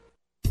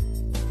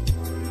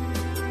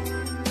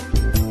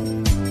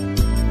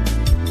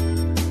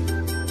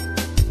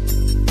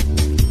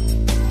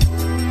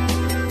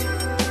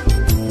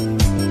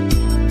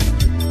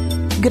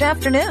Good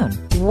afternoon.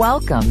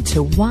 Welcome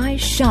to Why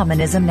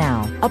Shamanism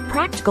Now, a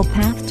practical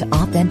path to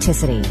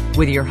authenticity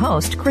with your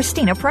host,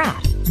 Christina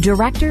Pratt,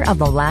 director of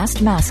the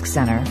Last Mask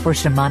Center for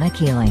Shamanic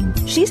Healing.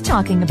 She's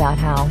talking about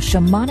how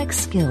shamanic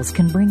skills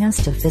can bring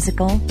us to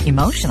physical,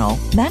 emotional,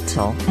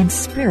 mental, and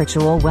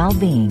spiritual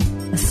well-being,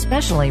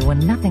 especially when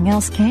nothing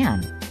else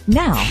can.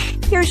 Now,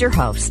 here's your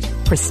host,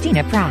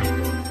 Christina Pratt.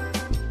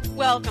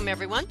 Welcome,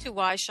 everyone, to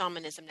Why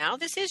Shamanism Now.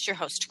 This is your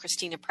host,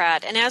 Christina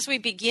Pratt. And as we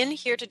begin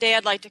here today,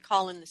 I'd like to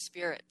call in the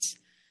spirits.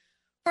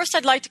 First,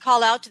 I'd like to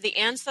call out to the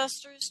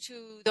ancestors,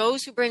 to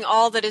those who bring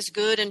all that is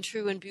good and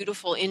true and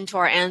beautiful into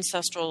our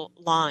ancestral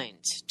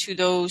lines, to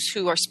those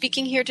who are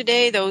speaking here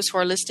today, those who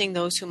are listening,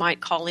 those who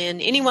might call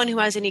in, anyone who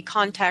has any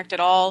contact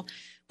at all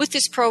with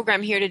this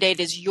program here today.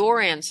 It is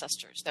your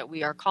ancestors that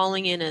we are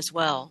calling in as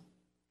well.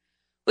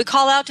 We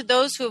call out to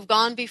those who have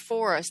gone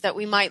before us that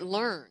we might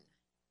learn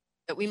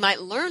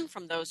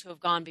from those who have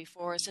gone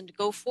before us and to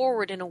go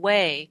forward in a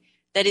way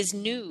that is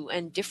new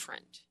and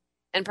different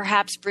and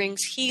perhaps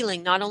brings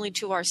healing not only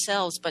to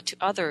ourselves but to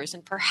others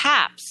and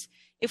perhaps,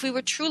 if we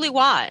were truly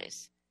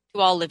wise,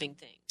 to all living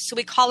things. So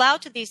we call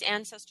out to these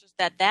ancestors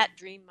that that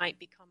dream might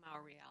become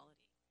our reality.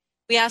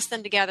 We ask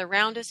them to gather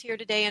around us here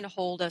today and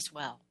hold us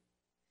well.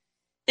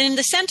 And in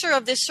the center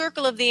of this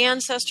circle of the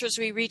ancestors,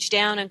 we reach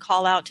down and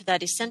call out to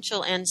that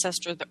essential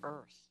ancestor, the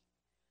earth.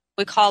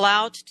 We call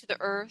out to the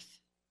earth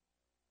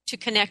to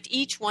connect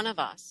each one of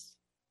us,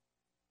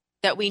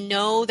 that we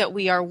know that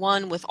we are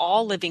one with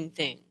all living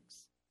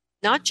things,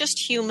 not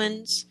just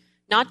humans,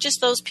 not just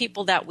those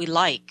people that we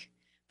like,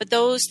 but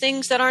those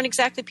things that aren't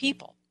exactly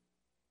people.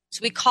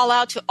 So we call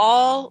out to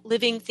all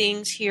living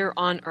things here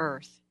on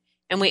earth,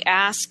 and we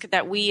ask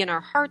that we in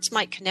our hearts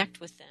might connect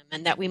with them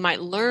and that we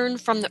might learn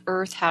from the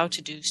earth how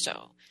to do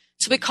so.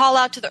 So we call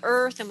out to the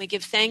earth and we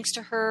give thanks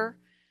to her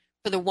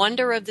for the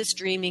wonder of this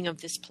dreaming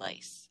of this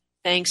place.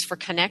 Thanks for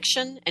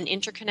connection and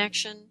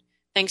interconnection.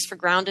 Thanks for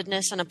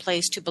groundedness and a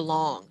place to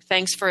belong.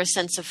 Thanks for a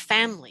sense of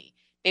family.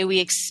 May we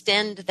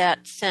extend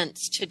that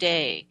sense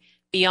today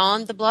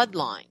beyond the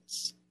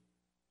bloodlines,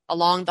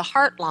 along the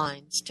heart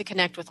lines, to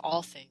connect with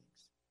all things.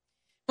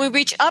 We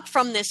reach up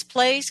from this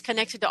place,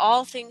 connected to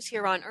all things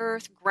here on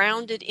earth,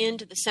 grounded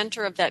into the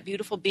center of that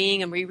beautiful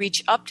being, and we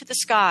reach up to the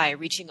sky,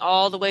 reaching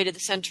all the way to the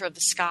center of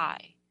the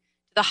sky,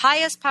 the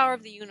highest power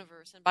of the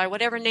universe, and by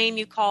whatever name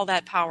you call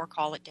that power,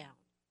 call it down.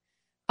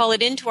 Call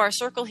it into our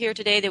circle here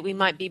today that we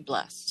might be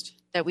blessed,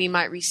 that we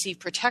might receive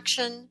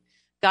protection,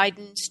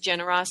 guidance,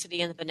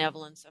 generosity, and the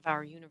benevolence of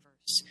our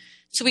universe.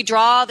 So we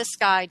draw the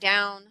sky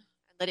down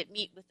and let it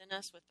meet within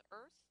us with the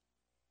earth.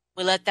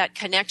 We let that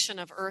connection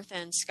of earth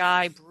and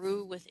sky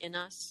brew within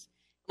us.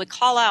 We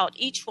call out,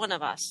 each one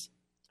of us,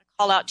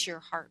 call out to your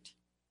heart.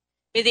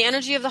 May the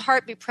energy of the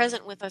heart be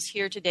present with us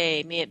here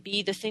today. May it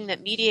be the thing that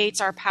mediates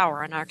our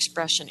power and our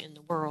expression in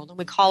the world. And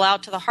we call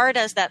out to the heart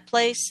as that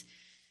place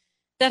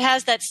that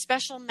has that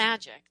special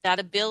magic, that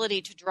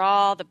ability to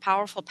draw the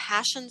powerful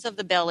passions of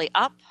the belly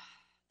up,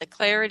 the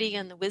clarity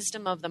and the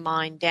wisdom of the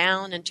mind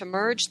down, and to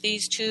merge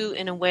these two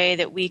in a way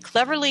that we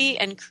cleverly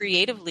and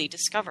creatively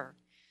discover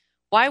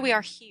why we are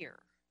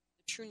here,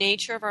 the true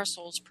nature of our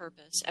soul's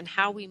purpose, and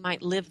how we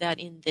might live that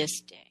in this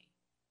day.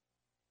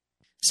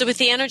 So with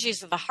the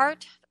energies of the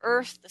heart, the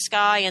earth, the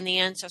sky, and the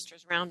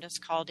ancestors around us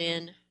called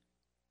in,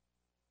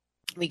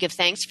 we give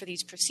thanks for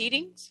these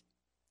proceedings.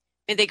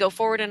 May they go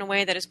forward in a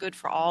way that is good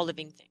for all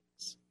living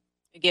things.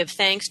 We give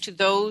thanks to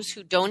those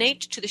who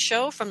donate to the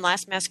show from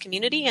Last Mask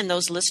Community and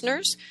those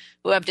listeners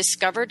who have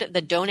discovered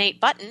the donate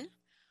button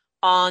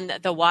on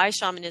the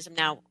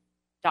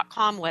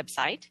whyshamanismnow.com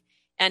website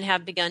and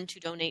have begun to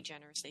donate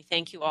generously.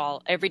 Thank you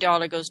all. Every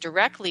dollar goes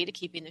directly to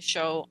keeping the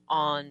show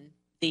on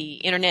the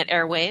internet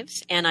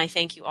airwaves, and I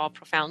thank you all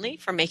profoundly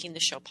for making the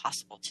show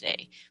possible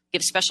today. We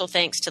give special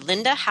thanks to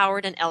Linda,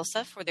 Howard, and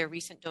Elsa for their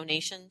recent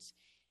donations.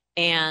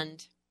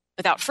 And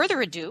without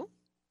further ado,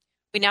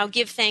 we now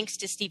give thanks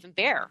to Stephen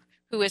Bear,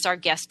 who is our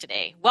guest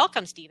today.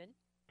 Welcome, Stephen.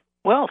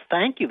 Well,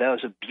 thank you. That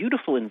was a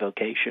beautiful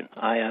invocation.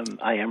 I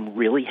am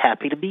really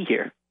happy to be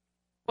here.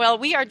 Well,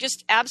 we are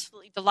just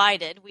absolutely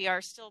delighted. We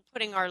are still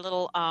putting our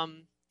little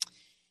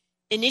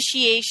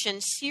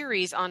initiation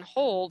series on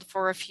hold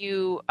for a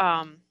few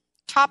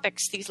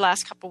topics these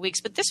last couple of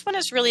weeks, but this one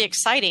is really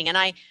exciting, and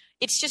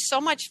it's just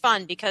so much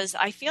fun because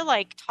I feel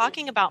like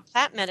talking about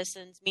plant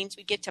medicines means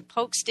we get to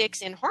poke sticks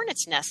in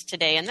hornets' nests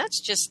today, and that's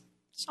just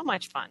so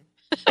much fun.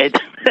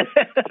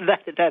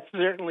 That's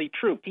certainly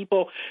true.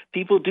 People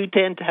do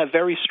tend to have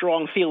very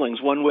strong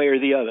feelings one way or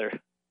the other.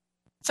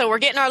 So we're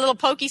getting our little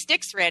pokey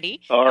sticks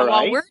ready. All right.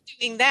 While we're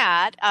doing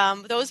that,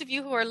 those of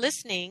you who are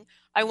listening,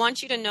 I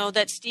want you to know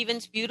that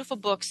Stephen's beautiful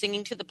book,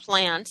 Singing to the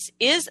Plants,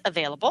 is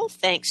available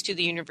thanks to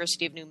the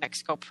University of New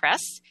Mexico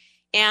Press.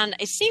 And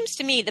it seems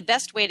to me the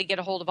best way to get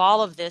a hold of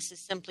all of this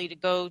is simply to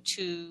go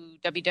to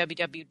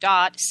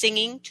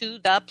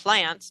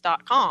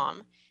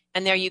www.singingtotheplants.com.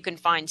 And there you can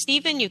find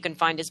Stephen, you can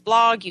find his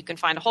blog, you can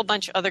find a whole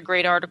bunch of other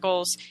great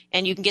articles,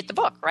 and you can get the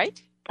book,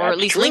 right? Or That's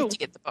at least true. link to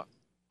get the book.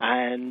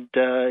 And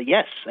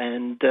yes,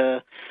 and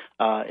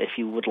if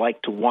you would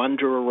like to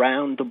wander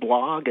around the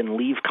blog and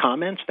leave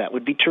comments, that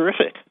would be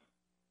terrific.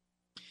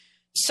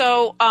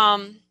 So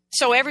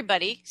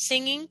everybody,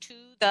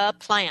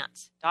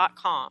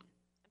 singingtotheplants.com.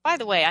 By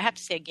the way, I have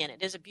to say again,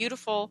 it is a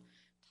beautiful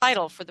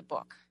title for the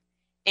book,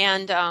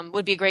 and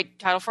would be a great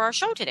title for our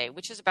show today,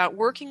 which is about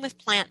working with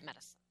plant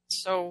medicine.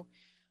 So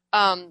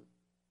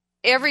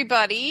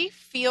everybody,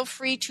 feel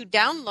free to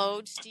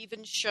download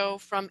Stephen's show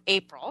from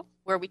April,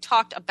 where we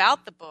talked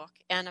about the book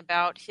and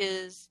about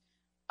his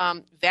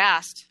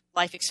vast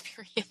life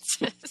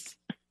experiences.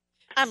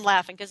 I'm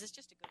laughing because it's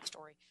just a good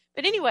story.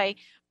 But anyway,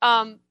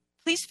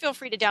 please feel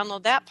free to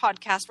download that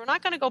podcast. We're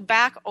not going to go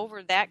back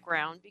over that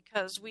ground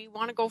because we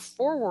want to go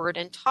forward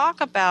and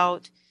talk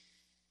about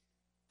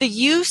the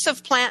use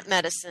of plant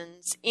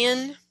medicines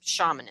in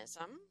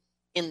shamanism,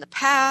 in the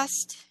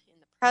past, in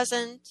the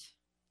present,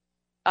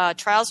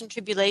 trials and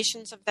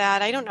tribulations of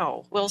that. I don't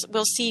know.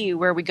 We'll see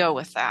where we go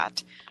with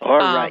that. All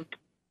right.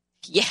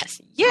 Yes.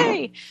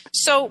 Yay.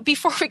 So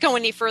before we go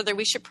any further,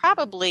 we should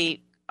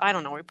probably, I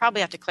don't know, we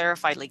probably have to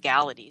clarify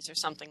legalities or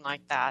something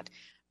like that.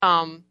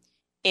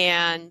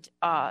 And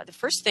the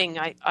first thing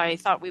I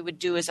thought we would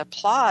do is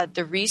applaud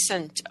the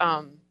recent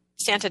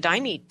Santo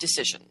Daime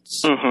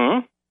decisions.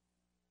 Mm-hmm.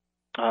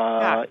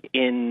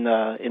 In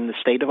the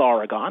state of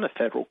Oregon, a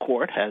federal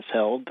court has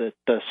held that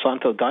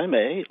Santo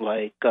Daime,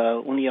 like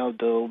União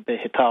do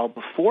Vegetal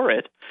before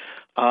it,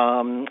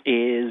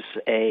 is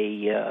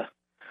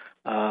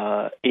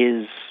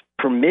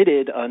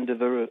permitted under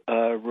the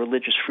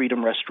Religious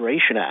Freedom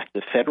Restoration Act,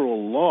 the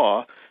federal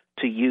law,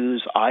 to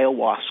use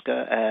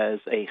ayahuasca as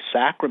a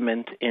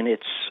sacrament in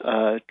its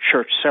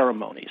church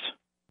ceremonies.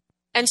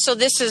 And so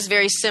this is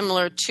very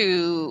similar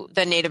to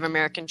the Native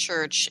American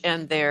Church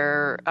and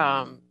their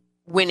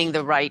winning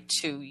the right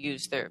to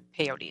use their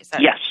peyote. Is that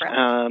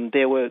correct?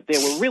 There were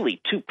really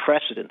two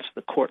precedents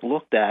the court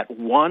looked at.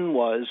 One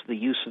was the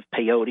use of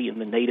peyote in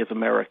the Native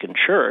American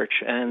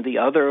Church, and the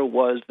other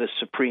was the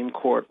Supreme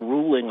Court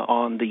ruling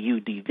on the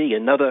UDV,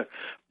 another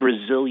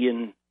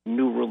Brazilian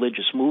new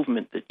religious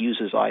movement that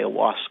uses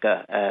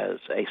ayahuasca as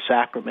a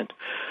sacrament,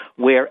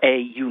 where a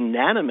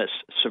unanimous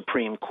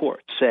Supreme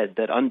Court said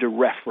that under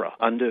RFRA,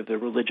 under the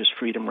Religious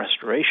Freedom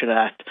Restoration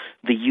Act,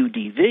 the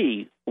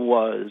UDV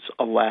was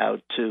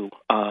allowed to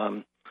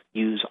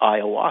use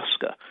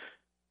ayahuasca.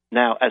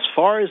 Now, as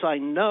far as I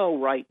know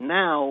right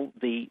now,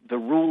 the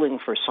ruling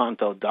for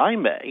Santo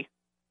Daime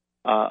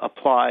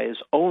applies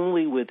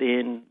only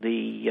within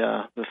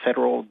the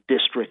Federal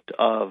District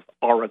of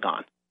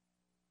Oregon.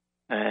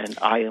 And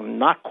I am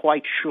not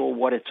quite sure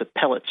what its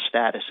appellate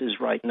status is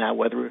right now,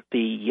 whether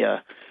the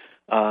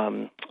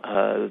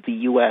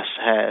U.S.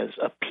 has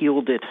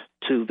appealed it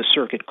to the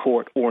circuit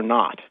court or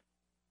not.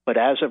 But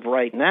as of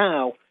right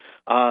now,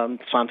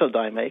 Santo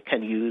Daime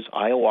can use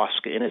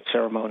ayahuasca in its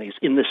ceremonies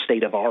in the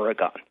state of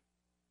Oregon.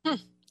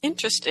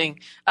 Interesting.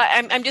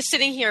 I'm just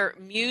sitting here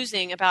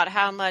musing about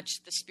how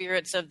much the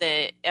spirits of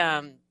the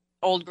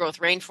old-growth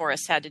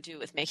rainforest had to do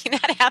with making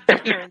that happen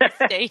here in the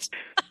state.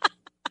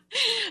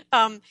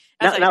 Now,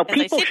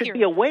 people should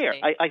be aware.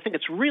 I think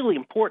it's really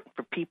important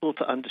for people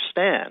to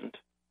understand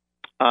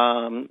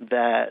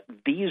that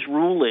these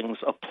rulings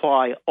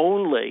apply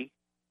only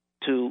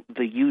to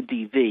the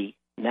UDV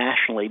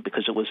nationally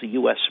because it was a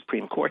U.S.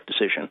 Supreme Court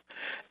decision,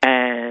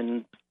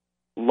 and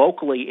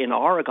locally in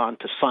Oregon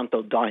to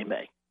Santo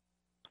Daime.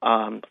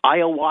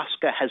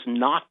 Ayahuasca has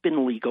not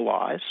been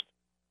legalized,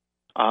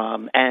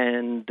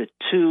 and the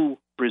two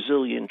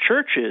Brazilian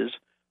churches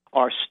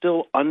are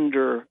still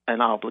under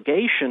an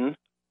obligation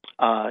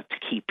to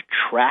keep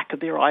track of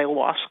their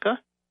ayahuasca,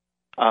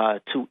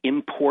 to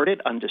import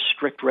it under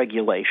strict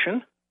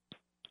regulation,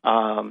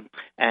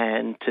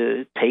 and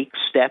to take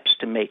steps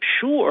to make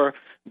sure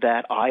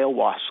that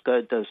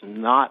ayahuasca does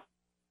not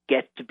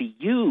get to be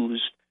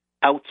used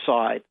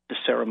outside the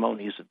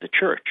ceremonies of the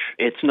church.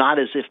 It's not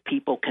as if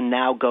people can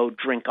now go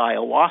drink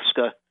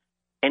ayahuasca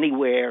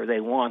anywhere they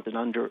want and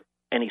under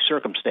any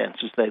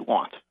circumstances they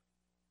want.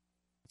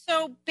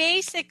 So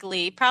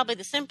basically, probably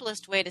the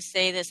simplest way to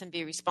say this and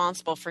be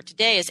responsible for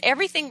today is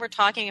everything we're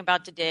talking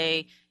about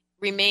today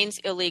remains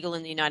illegal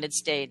in the United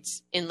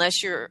States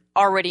unless you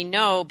already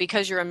know,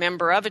 because you're a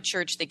member of a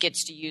church that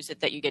gets to use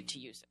it, that you get to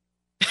use it.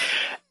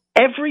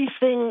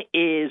 Everything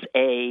is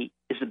a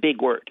big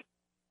word.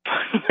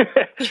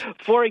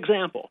 For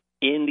example,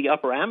 in the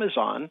Upper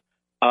Amazon,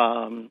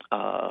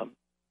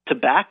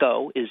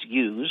 tobacco is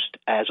used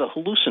as a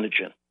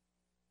hallucinogen.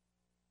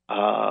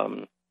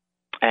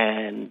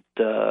 And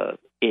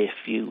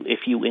if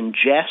you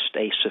ingest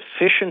a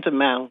sufficient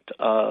amount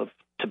of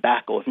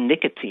tobacco, of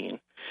nicotine,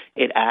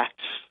 it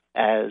acts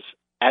as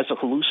a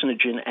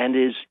hallucinogen and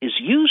is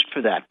used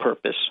for that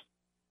purpose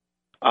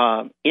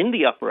in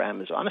the Upper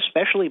Amazon,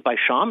 especially by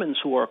shamans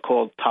who are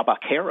called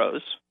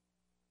tabaqueros.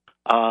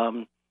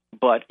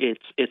 But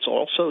it's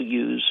also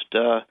used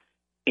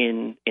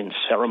in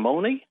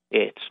ceremony.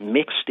 It's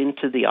mixed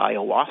into the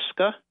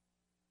ayahuasca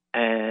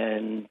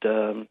and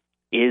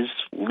is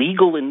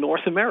legal in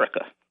North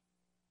America.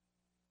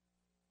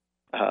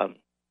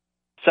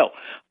 So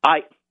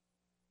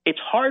it's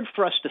hard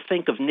for us to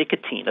think of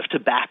nicotine, of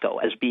tobacco,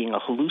 as being a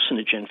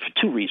hallucinogen for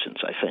two reasons,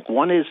 I think.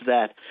 One is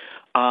that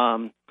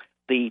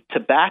the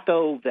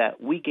tobacco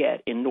that we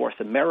get in North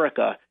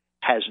America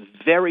has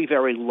very,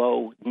 very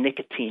low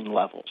nicotine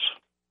levels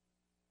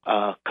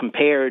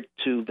compared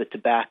to the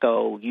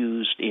tobacco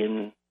used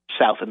in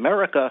South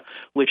America,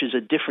 which is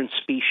a different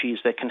species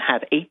that can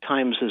have 8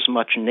 times as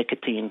much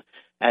nicotine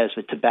as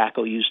the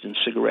tobacco used in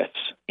cigarettes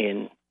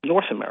in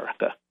North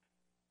America.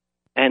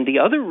 And the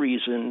other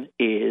reason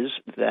is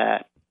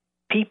that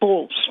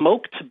people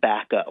smoke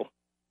tobacco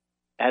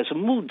as a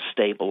mood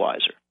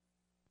stabilizer.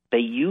 They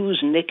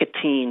use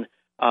nicotine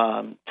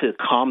to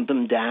calm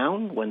them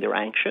down when they're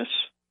anxious.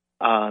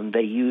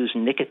 They use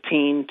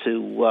nicotine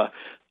to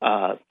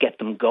get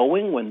them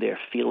going when they're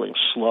feeling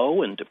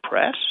slow and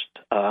depressed.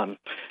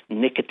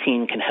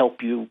 Nicotine can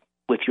help you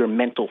with your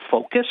mental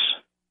focus.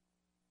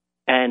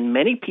 And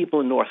many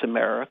people in North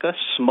America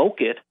smoke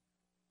it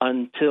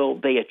until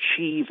they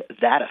achieve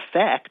that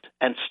effect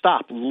and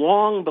stop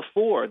long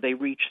before they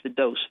reach the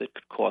dose that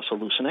could cause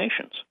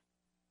hallucinations.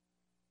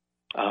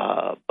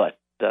 But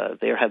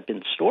there have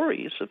been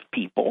stories of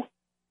people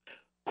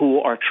who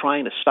are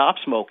trying to stop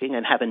smoking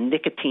and have a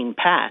nicotine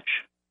patch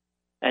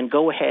and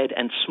go ahead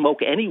and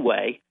smoke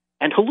anyway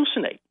and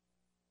hallucinate.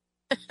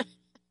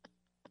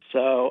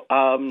 So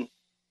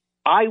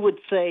I would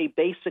say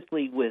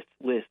basically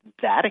with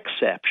that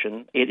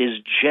exception, it is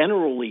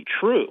generally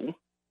true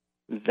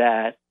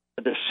that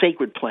the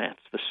sacred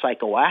plants, the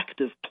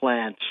psychoactive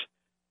plants,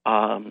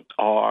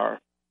 are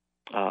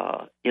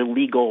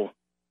illegal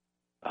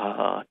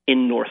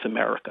in North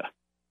America.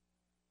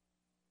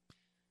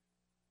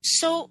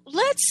 So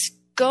let's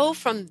go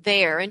from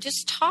there and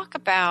just talk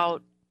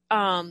about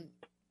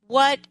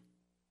what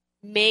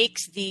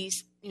makes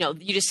these,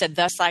 you just said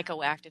the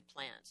psychoactive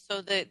plants.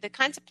 So the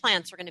kinds of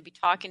plants we're going to be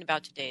talking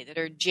about today that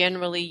are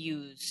generally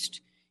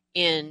used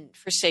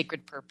for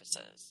sacred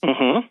purposes.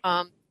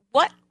 Mm-hmm.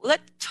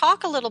 Let's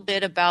talk a little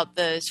bit about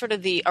the sort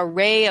of the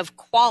array of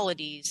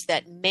qualities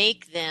that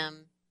make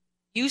them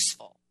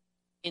useful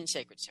in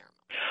sacred ceremony.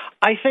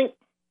 I think,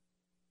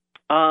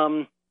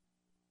 and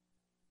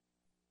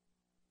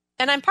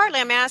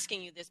I'm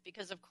asking you this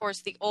because, of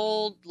course, the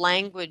old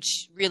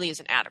language really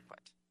isn't adequate.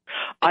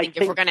 I think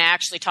if we're going to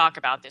actually talk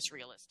about this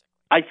realistically.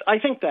 I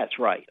think that's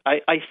right.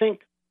 I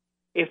think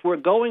if we're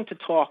going to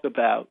talk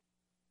about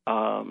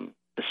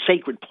the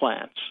sacred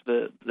plants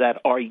that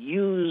are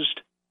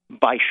used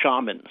by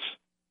shamans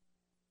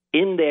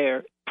in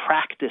their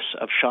practice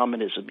of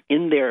shamanism,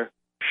 in their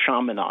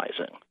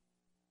shamanizing,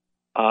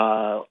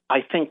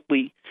 I think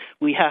we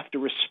have to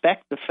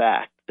respect the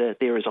fact that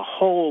there is a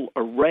whole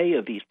array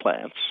of these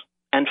plants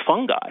and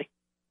fungi,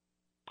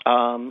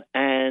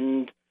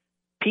 and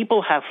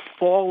people have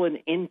fallen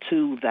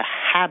into the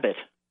habit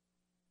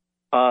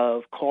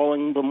of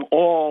calling them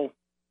all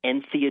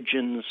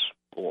entheogens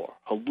or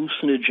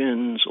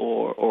hallucinogens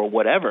or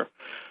whatever,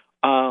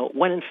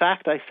 when in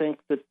fact I think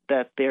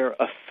that their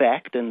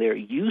effect and their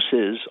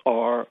uses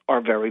are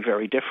very,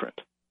 very different.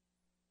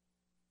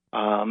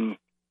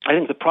 I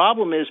think the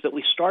problem is that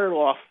we started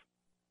off,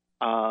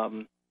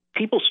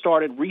 people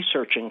started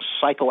researching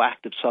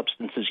psychoactive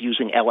substances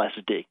using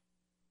LSD.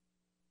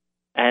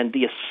 And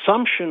the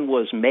assumption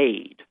was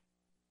made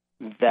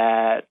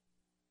that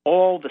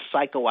all the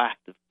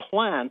psychoactive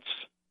plants,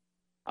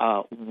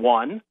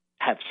 one,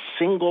 have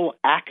single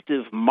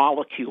active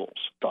molecules,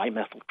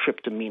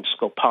 dimethyltryptamine,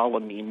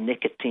 scopolamine,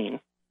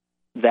 nicotine,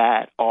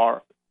 that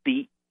are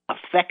the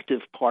effective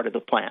part of the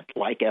plant,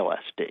 like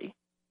LSD,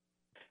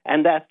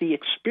 and that the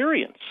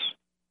experience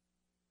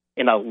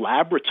in a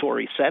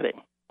laboratory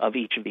setting of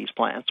each of these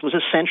plants was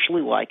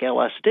essentially like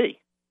LSD.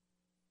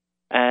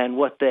 And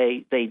what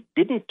they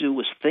didn't do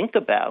was think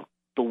about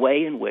the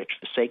way in which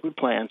the sacred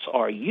plants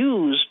are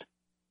used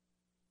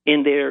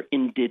in their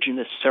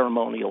indigenous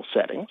ceremonial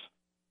settings.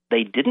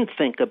 They didn't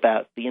think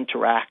about the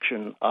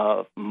interaction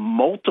of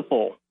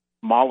multiple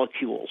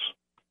molecules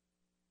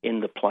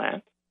in the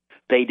plant.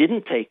 They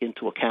didn't take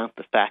into account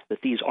the fact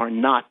that these are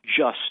not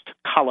just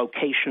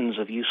collocations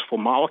of useful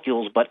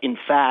molecules, but in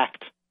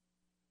fact,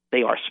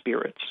 they are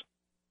spirits.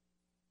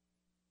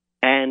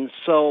 And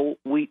so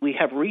we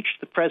have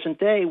reached the present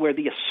day where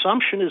the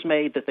assumption is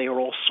made that they are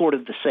all sort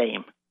of the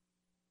same,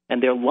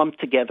 and they're lumped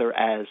together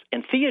as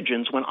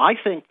entheogens, when I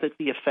think that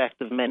the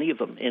effect of many of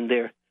them in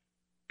their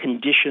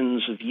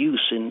conditions of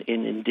use in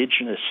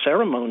indigenous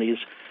ceremonies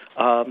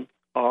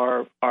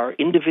are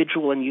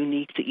individual and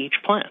unique to each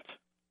plant.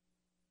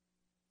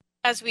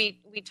 As we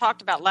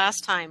talked about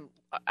last time,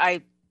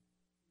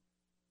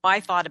 my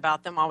thought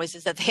about them always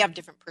is that they have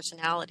different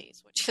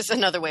personalities, which is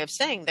another way of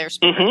saying they're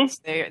spirits.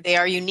 Mm-hmm. They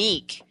are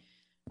unique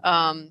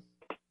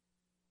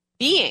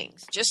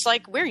beings, just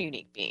like we're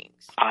unique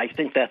beings. I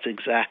think that's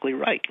exactly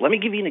right. Let me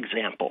give you an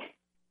example.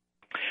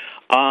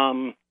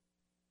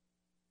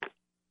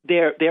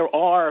 There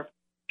are,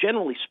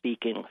 generally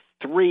speaking,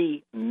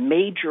 3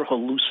 major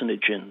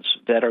hallucinogens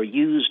that are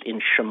used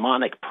in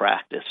shamanic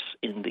practice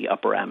in the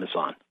Upper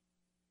Amazon.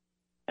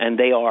 And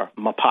they are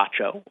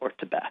mapacho, or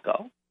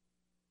tobacco.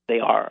 They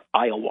are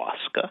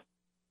ayahuasca,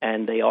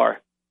 and they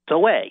are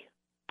Toei,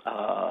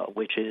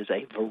 which is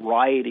a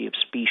variety of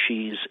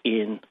species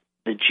in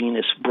the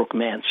genus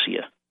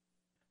Brookmansia.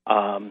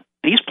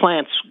 These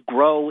plants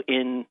grow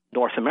in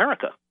North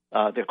America.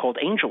 They're called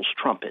angel's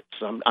trumpets.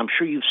 I'm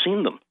sure you've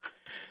seen them.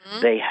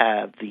 Mm-hmm. They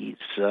have these.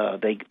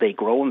 They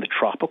grow in the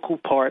tropical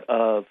part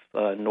of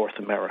North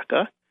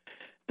America.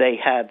 They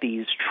have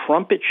these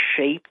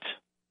trumpet-shaped,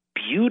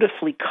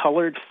 beautifully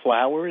colored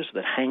flowers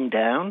that hang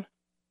down.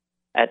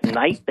 At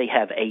night, they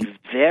have a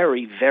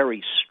very,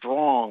 very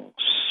strong,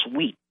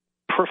 sweet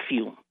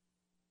perfume.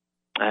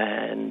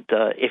 And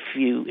if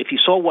you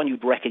saw one,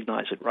 you'd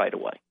recognize it right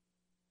away.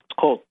 It's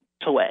called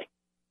Toei.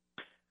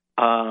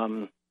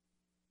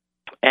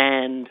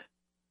 And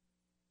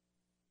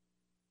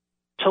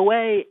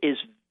Toei is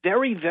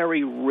very,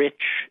 very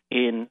rich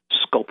in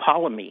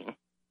scopolamine,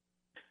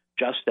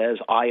 just as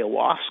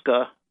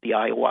ayahuasca, the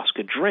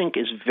ayahuasca drink,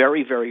 is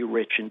very, very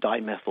rich in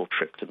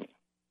dimethyltryptamine.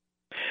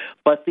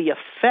 But the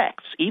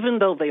effects, even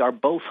though they are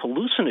both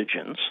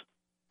hallucinogens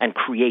and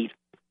create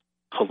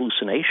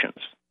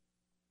hallucinations,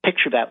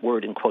 picture that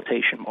word in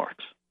quotation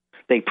marks,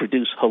 they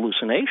produce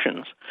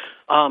hallucinations,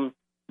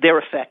 their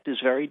effect is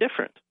very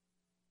different.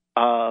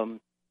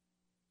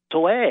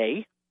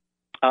 Toei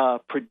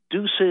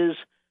produces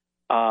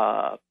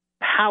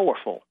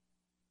powerful,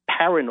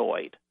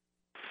 paranoid,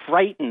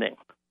 frightening,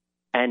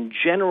 and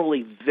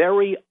generally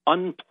very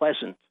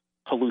unpleasant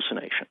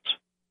hallucinations.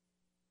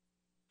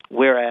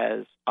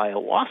 Whereas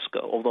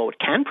ayahuasca, although it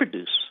can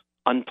produce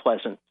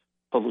unpleasant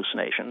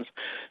hallucinations,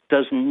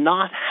 does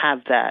not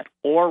have that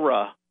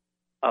aura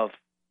of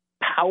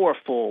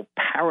powerful,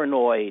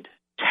 paranoid,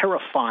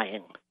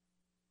 terrifying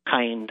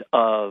kind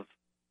of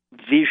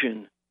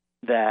vision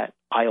that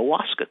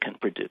ayahuasca can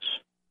produce.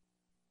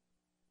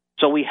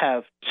 So we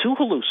have two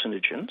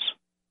hallucinogens,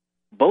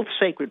 both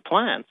sacred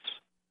plants,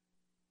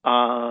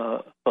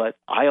 but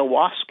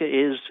ayahuasca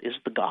is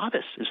the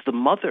goddess, is the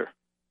mother,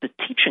 the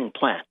teaching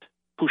plant,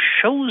 who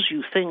shows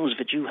you things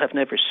that you have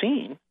never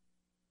seen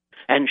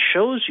and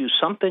shows you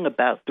something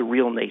about the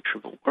real nature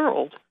of the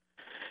world.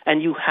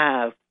 And you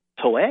have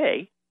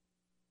Toei,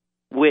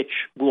 which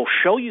will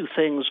show you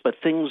things, but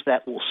things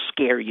that will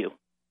scare you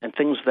and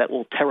things that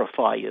will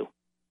terrify you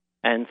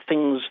and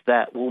things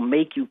that will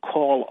make you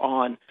call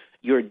on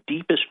your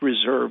deepest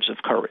reserves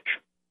of courage.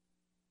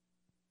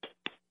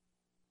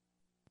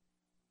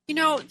 You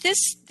know,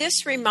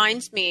 this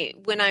reminds me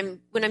when I'm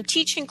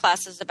teaching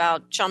classes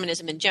about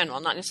shamanism in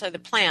general, not necessarily the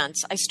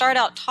plants, I start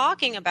out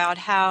talking about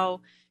how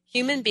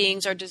human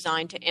beings are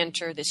designed to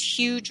enter this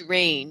huge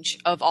range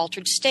of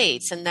altered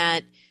states, and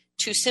that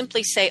to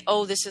simply say,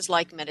 oh, this is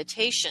like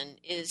meditation,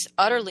 is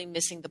utterly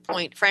missing the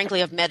point, frankly,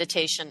 of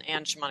meditation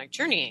and shamanic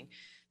journeying.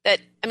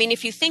 That, I mean,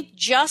 if you think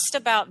just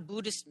about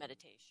Buddhist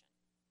meditation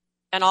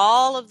and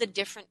all of the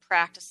different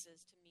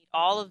practices to meet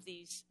all of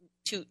these,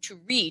 to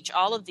reach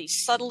all of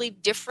these subtly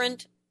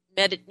different,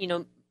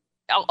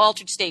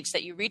 altered states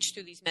that you reach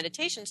through these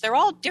meditations, they're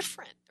all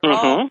different. They're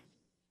all,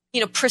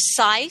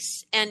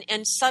 precise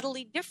and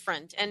subtly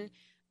different. And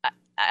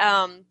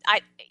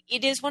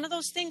it is one of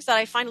those things that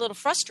I find a little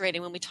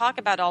frustrating when we talk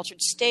about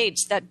altered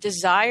states, that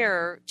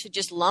desire to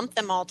just lump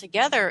them all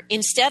together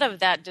instead of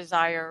that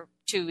desire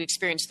to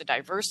experience the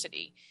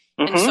diversity.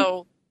 Mm-hmm. And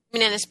so,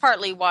 and it's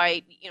partly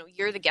why,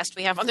 you're the guest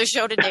we have on the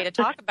show today to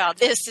talk about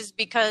this, is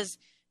because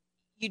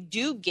you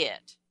do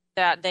get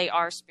that they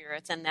are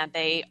spirits and that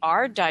they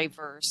are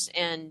diverse,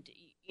 and,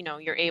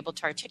 you're able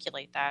to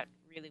articulate that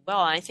really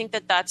well. And I think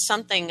that that's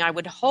something I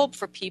would hope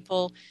for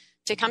people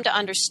to come to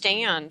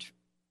understand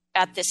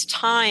at this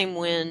time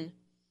when,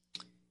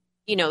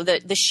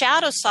 the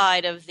shadow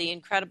side of the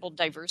incredible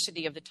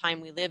diversity of the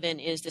time we live in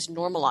is this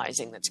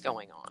normalizing that's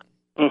going on.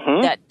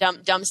 Mm-hmm. That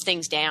dumbs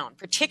things down,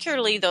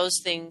 particularly those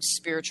things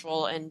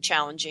spiritual and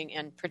challenging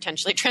and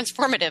potentially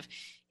transformative.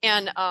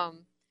 And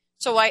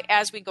so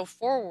as we go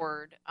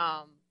forward,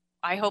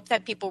 I hope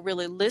that people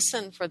really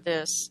listen for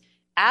this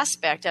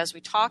aspect as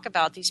we talk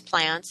about these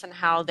plants and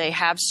how they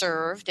have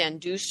served and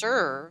do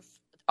serve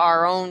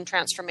our own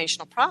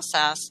transformational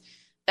process,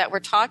 that we're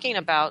talking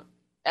about,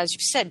 as you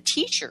said,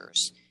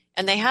 teachers,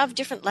 and they have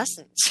different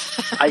lessons.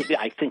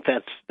 I think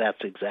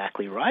that's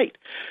exactly right.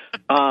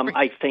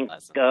 I think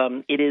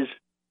it is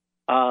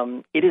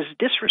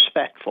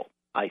disrespectful,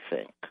 I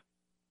think,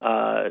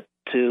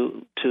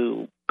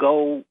 to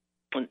go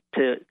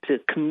to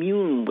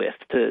commune with,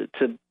 to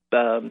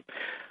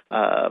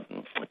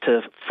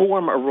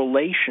form a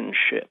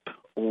relationship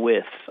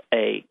with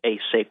a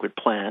sacred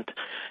plant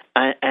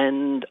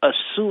and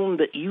assume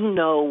that you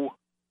know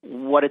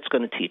what it's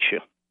going to teach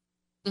you.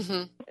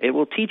 Mm-hmm. It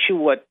will teach you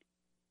what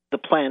the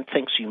plant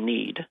thinks you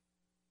need,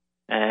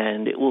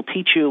 and it will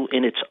teach you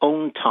in its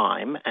own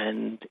time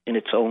and in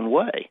its own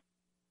way.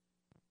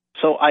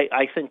 So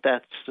I think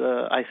that's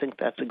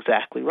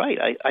exactly right.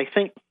 I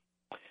think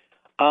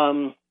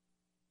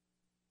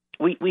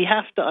we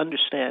have to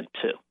understand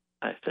too.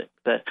 I think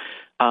that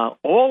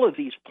all of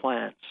these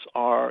plants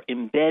are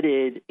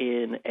embedded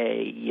in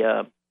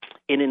an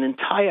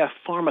entire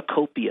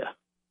pharmacopoeia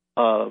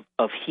of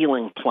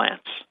healing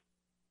plants.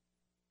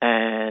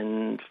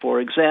 And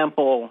for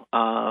example,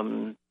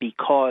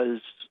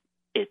 because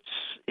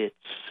it's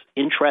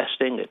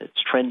interesting and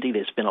it's trendy,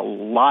 there's been a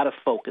lot of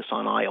focus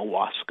on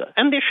ayahuasca,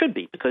 and there should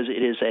be, because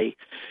it is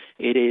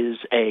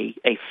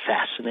a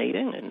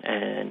fascinating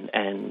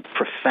and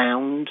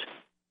profound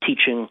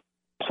teaching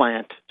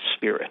plant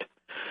spirit.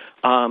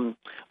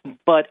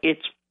 But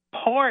it's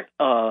part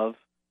of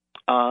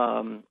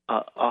a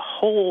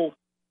whole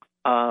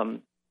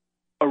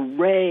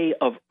array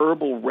of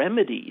herbal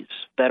remedies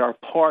that are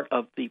part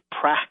of the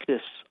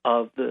practice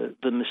of the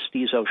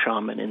mestizo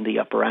shaman in the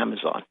Upper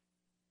Amazon,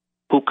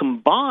 who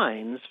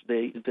combines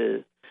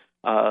the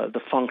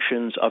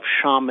functions of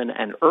shaman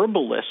and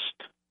herbalist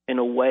in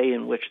a way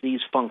in which these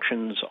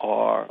functions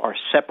are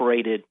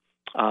separated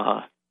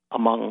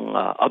among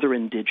other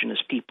indigenous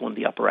people in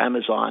the Upper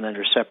Amazon and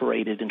are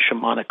separated in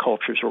shamanic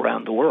cultures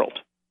around the world.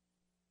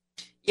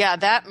 Yeah,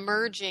 that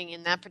merging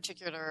in that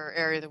particular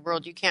area of the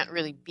world, you can't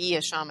really be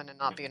a shaman and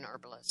not be an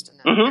herbalist in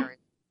that area.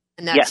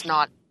 And that's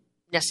not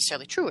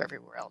necessarily true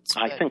everywhere else.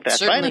 I think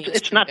that's right.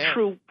 It's not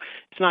true.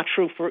 It's not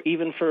true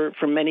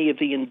for many of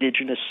the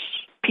indigenous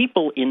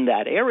people in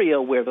that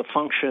area, where the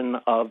function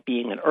of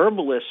being an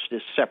herbalist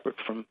is separate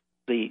from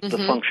the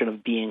function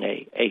of being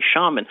a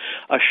shaman.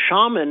 A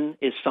shaman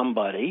is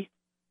somebody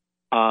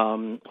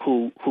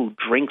who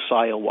drinks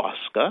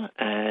ayahuasca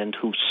and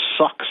who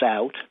sucks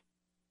out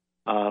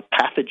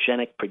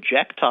pathogenic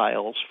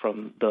projectiles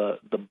from the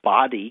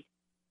body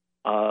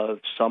of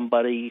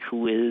somebody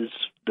who is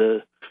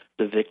the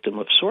victim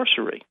of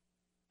sorcery.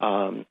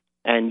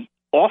 And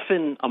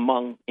often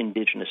among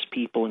indigenous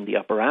people in the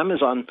Upper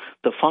Amazon,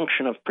 the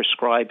function of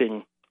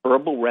prescribing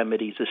herbal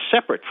remedies is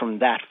separate from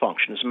that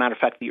function. As a matter of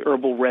fact, the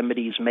herbal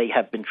remedies may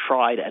have been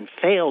tried and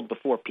failed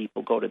before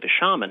people go to the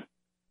shaman.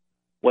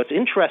 What's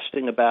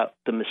interesting about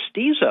the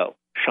mestizo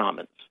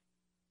shamans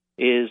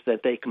is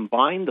that they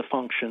combine the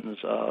functions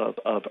of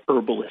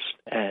herbalist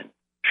and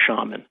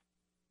shaman.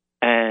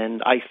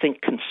 And I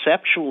think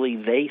conceptually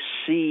they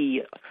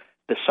see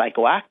the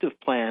psychoactive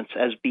plants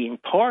as being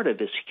part of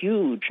this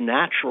huge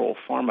natural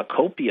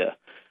pharmacopoeia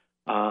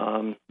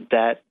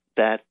that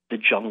the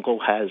jungle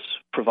has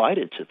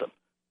provided to them.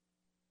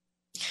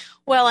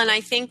 Well, and I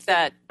think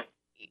that,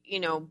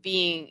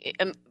 being,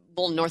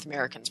 North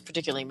Americans,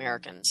 particularly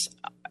Americans,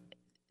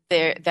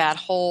 that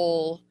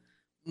whole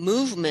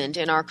movement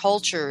in our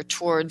culture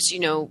towards,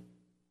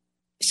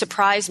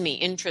 surprise me,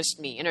 interest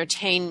me,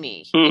 entertain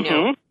me,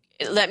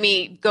 let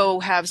me go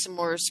have some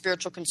more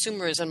spiritual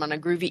consumerism on a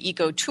groovy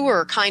eco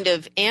tour kind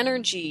of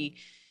energy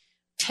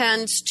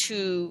tends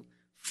to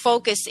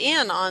focus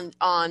in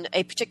on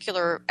a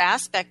particular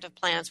aspect of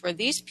plants where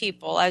these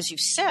people, as you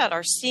said,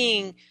 are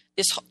seeing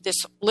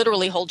this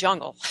literally whole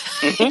jungle,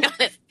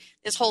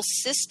 this whole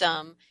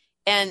system,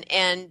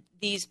 and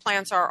these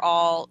plants are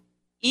all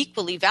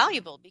equally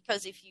valuable,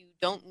 because if you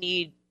don't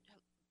need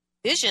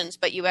visions,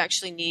 but you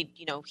actually need,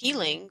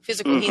 healing,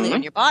 physical healing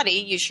on your body,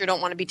 you sure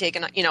don't want to be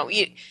taken,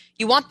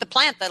 you want the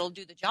plant that'll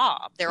do the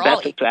job. That's all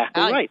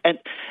exactly right.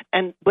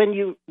 And when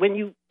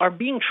you are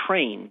being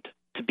trained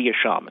to be a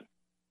shaman,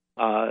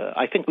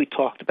 I think we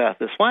talked about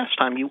this last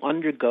time, you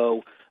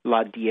undergo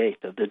la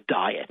dieta, the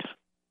diet,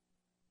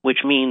 which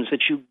means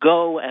that you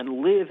go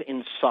and live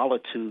in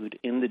solitude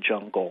in the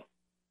jungle,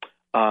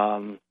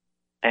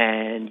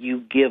 and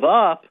you give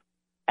up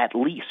at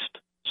least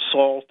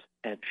salt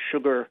and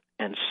sugar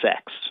and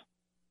sex.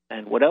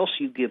 And what else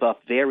you give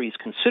up varies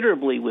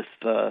considerably with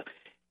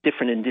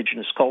different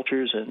indigenous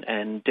cultures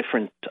and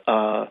different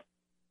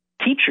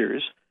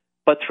teachers,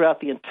 but throughout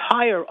the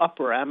entire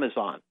Upper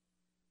Amazon,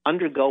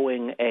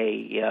 undergoing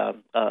a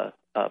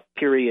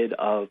period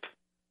of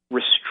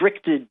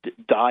restricted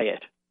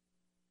diet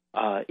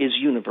is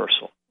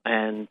universal.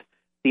 And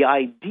the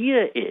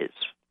idea is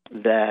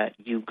that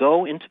you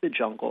go into the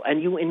jungle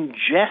and you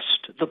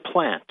ingest the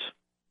plant,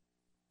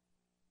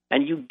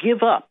 and you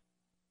give up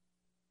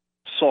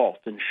salt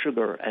and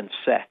sugar and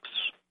sex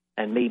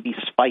and maybe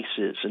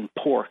spices and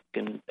pork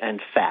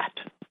and fat,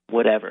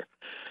 whatever.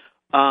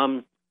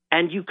 And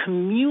you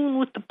commune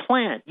with the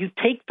plant. You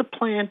take the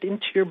plant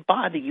into your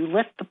body. You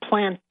let the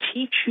plant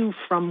teach you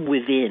from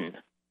within.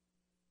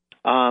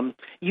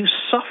 You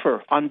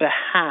suffer on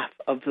behalf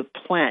of the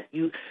plant.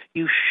 You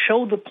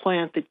show the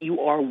plant that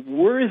you are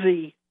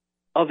worthy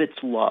of its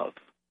love.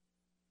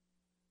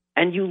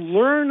 And you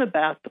learn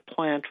about the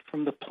plant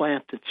from the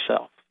plant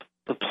itself.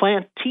 The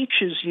plant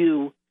teaches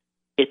you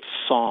its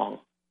song.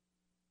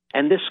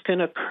 And this can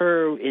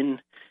occur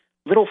in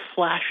little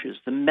flashes.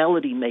 The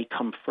melody may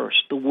come first.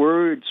 The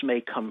words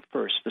may come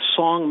first. The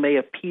song may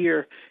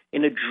appear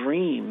in a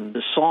dream.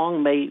 The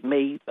song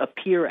may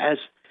appear as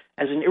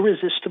an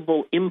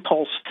irresistible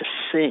impulse to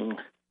sing.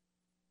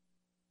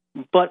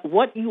 But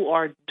what you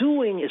are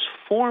doing is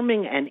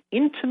forming an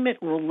intimate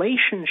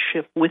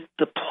relationship with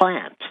the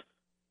plant,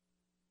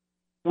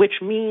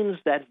 which means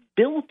that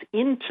built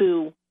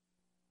into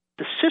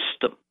the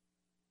system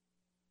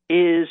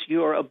is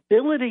your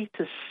ability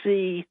to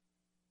see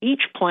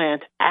each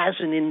plant as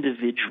an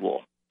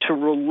individual, to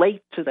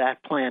relate to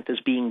that plant as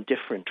being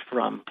different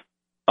from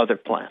other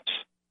plants.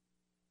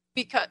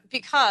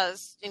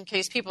 because, in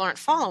case people aren't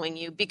following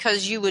you,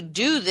 because you would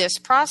do this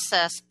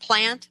process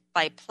plant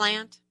by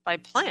plant by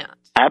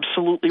plant.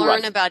 Absolutely right.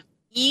 Learn about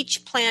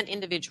each plant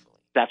individually.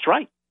 That's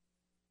right.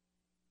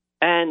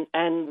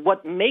 And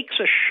what makes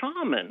a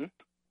shaman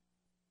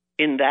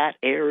in that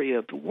area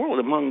of the world,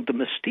 among the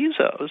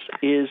mestizos,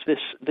 is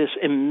this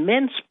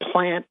immense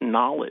plant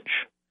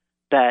knowledge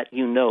that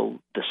you know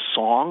the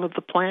song of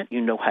the plant,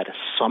 you know how to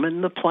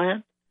summon the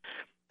plant,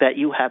 that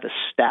you have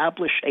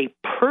established a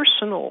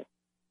personal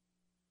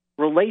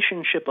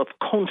relationship of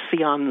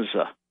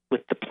confianza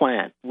with the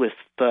plant,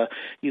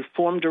 you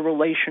formed a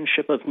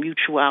relationship of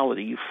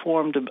mutuality, you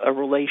formed a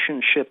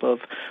relationship of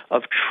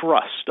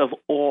trust, of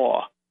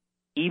awe,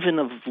 even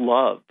of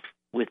love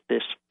with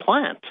this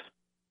plant.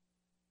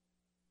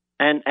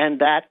 And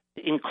that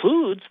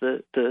includes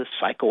the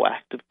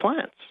psychoactive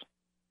plants.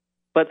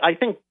 But I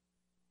think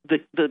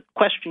the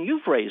question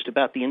you've raised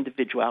about the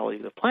individuality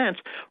of the plants,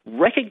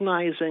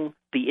 recognizing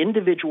the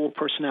individual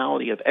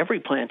personality of every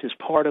plant is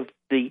part of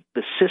the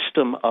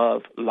system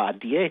of la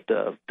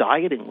dieta, of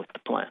dieting with the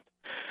plant.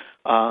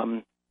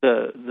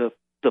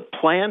 The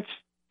plants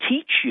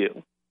teach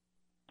you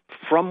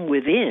from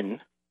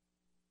within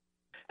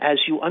as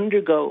you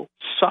undergo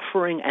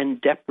suffering and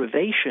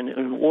deprivation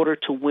in order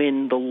to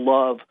win the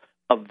love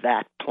of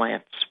that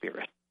plant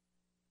spirit.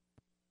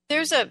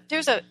 There's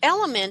a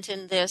element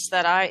in this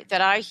that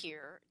I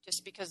hear,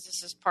 just because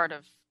this is part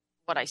of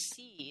what I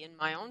see in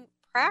my own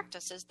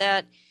practice, is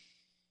that,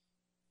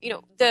 you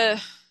know,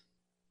 the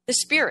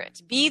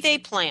spirits, be they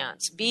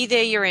plants, be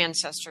they your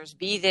ancestors,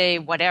 be they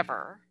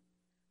whatever,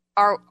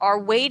 are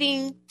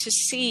waiting to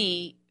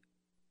see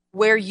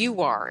where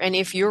you are and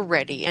if you're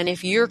ready and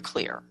if you're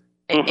clear.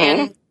 Mm-hmm.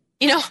 And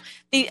you know,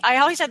 I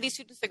always have these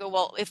students that go,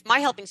 well, if my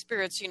helping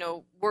spirit's,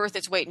 worth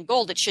its weight in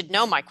gold, it should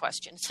know my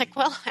question. It's like,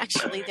 well,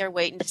 actually, they're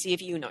waiting to see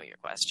if you know your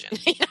question.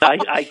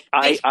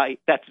 I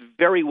that's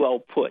very well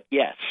put,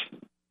 yes.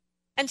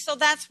 And so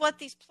that's what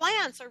these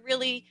plants are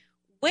really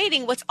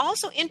waiting. What's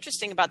also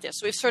interesting about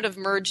this, we've sort of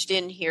merged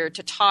in here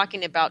to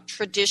talking about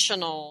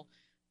traditional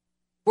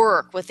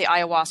work with the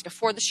ayahuasca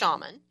for the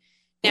shaman.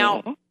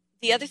 Now,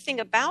 the other thing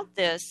about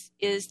this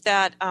is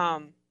that,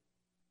 I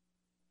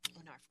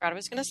forgot what I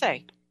was going to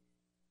say.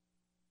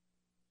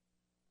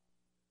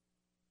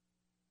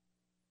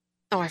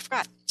 Oh, I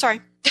forgot. Sorry.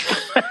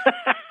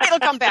 It'll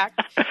come back.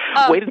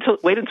 Wait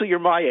until you're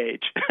my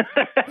age.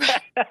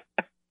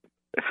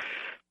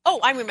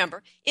 Oh, I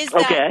remember. Is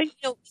that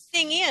the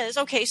thing is,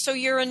 okay, so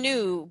you're a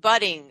new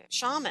budding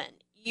shaman.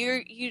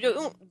 You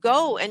don't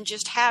go and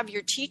just have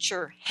your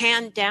teacher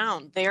hand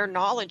down their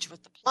knowledge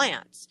with the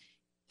plants.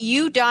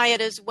 You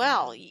diet as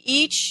well.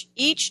 Each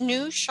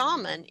new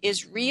shaman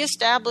is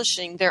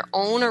reestablishing their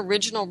own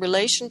original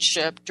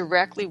relationship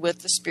directly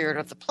with the spirit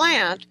of the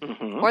plant,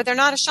 or they're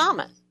not a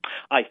shaman.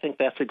 I think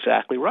that's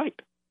exactly right.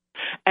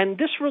 And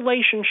this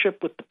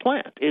relationship with the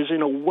plant is,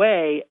 in a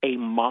way, a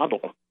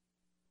model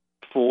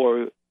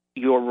for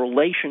your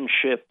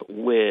relationship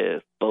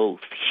with both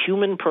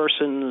human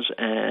persons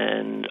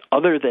and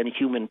other than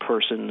human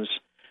persons,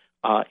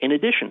 in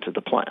addition to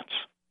the plants.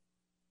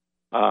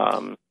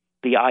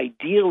 The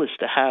ideal is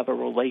to have a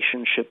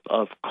relationship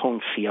of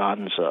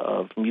confianza,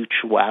 of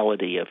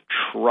mutuality, of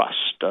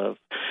trust, of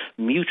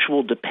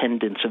mutual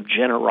dependence, of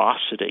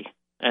generosity.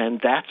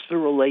 And that's the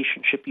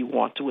relationship you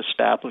want to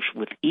establish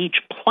with each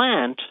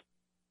plant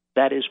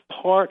that is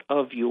part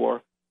of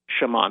your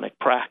shamanic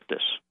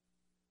practice.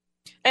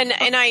 And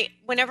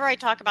whenever I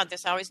talk about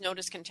this, I always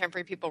notice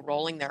contemporary people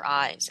rolling their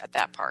eyes at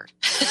that part.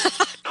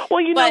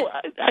 Well,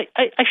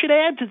 I should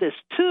add to this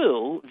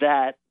too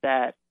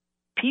that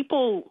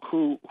people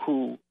who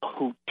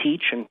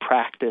teach and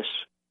practice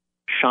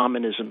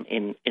shamanism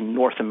in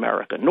North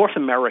America, North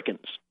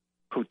Americans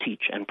who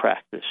teach and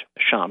practice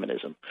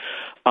shamanism,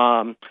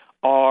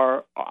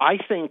 are, I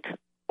think,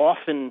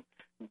 often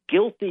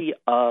guilty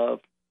of,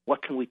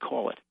 what can we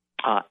call it,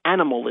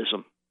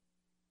 animalism.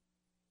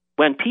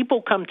 When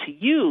people come to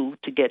you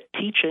to get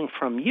teaching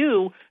from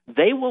you,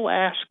 they will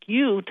ask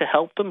you to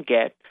help them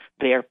get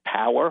their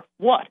power,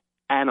 what?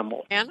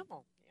 Animal.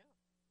 Animal, yeah.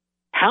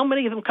 How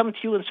many of them come to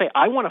you and say,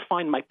 I want to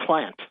find my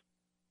plant?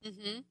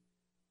 Mm-hmm.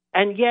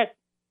 And yet,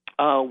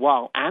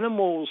 while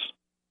animals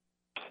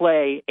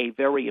play a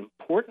very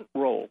important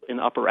role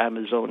in Upper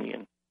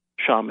Amazonian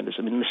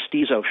shamanism, in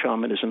mestizo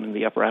shamanism in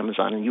the Upper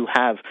Amazon, and you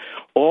have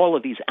all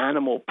of these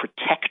animal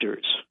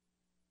protectors.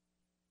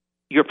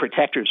 Your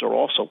protectors are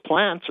also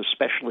plants,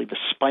 especially the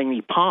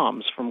spiny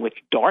palms from which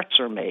darts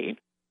are made.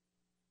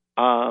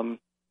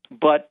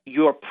 But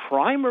your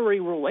primary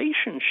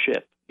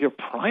relationship, your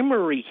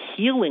primary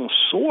healing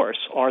source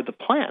are the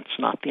plants,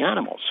 not the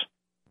animals.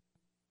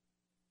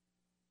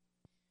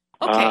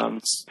 Okay.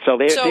 So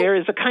there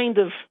is a kind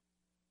of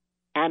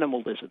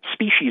animalism,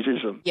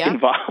 speciesism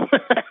involved.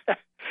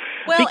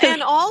 Well,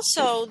 and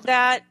also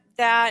that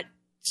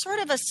sort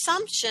of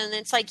assumption,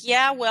 it's like,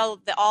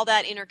 all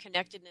that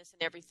interconnectedness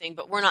and everything,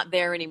 but we're not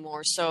there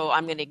anymore, so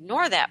I'm going to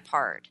ignore that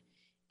part.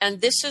 And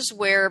this is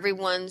where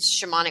everyone's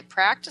shamanic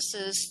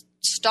practices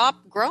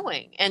stop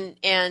growing, and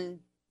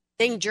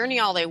they can journey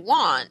all they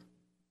want,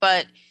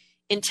 but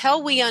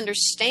until we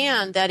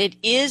understand that it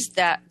is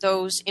that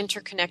those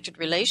interconnected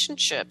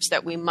relationships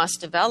that we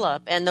must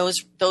develop, and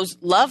those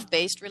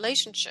love-based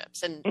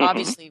relationships, and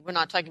obviously we're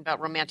not talking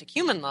about romantic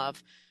human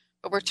love,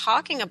 but we're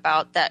talking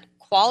about that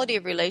quality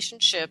of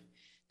relationship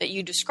that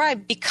you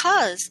described,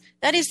 because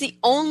that is the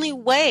only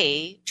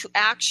way to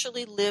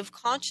actually live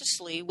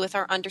consciously with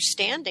our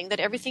understanding that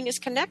everything is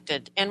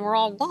connected and we're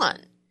all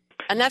one.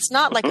 And that's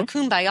not like a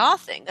kumbaya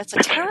thing. That's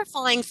a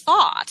terrifying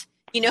thought,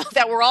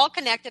 that we're all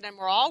connected and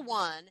we're all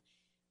one.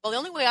 Well, the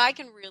only way I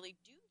can really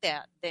do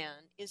that then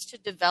is to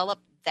develop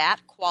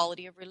that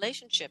quality of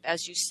relationship.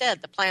 As you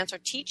said, the plants are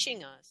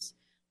teaching us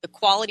the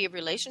quality of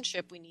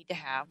relationship we need to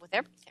have with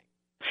everything.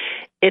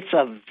 It's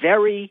a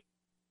very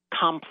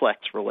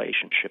complex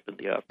relationship in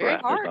the upper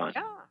Amazon.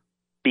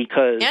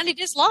 Because and it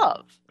is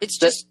love. It's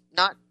just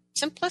not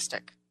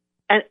simplistic.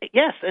 And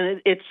yes,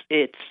 and it's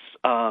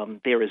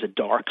there is a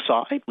dark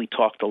side. We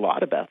talked a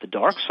lot about the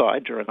dark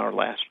side during our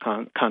last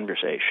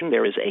conversation.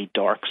 There is a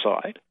dark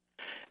side.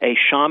 A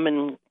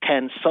shaman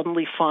can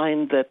suddenly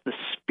find that the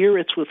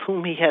spirits with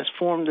whom he has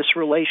formed this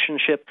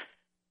relationship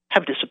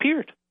have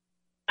disappeared,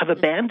 have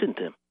abandoned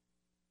him.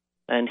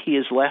 And he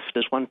is left,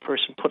 as one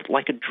person put it,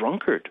 like a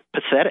drunkard,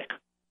 pathetic,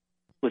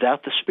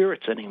 without the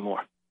spirits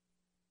anymore.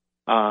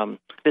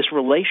 This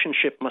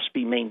relationship must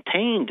be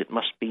maintained. It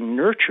must be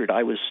nurtured.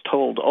 I was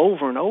told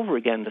over and over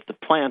again that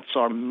the plants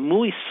are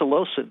muy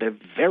celosa. They're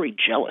very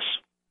jealous.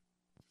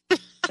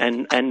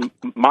 and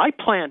my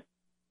plant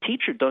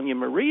teacher, Doña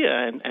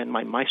Maria, and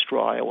my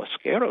maestro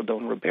ayahuasquero,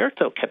 Don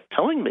Roberto, kept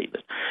telling me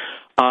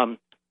that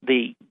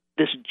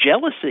this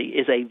jealousy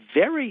is a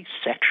very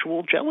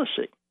sexual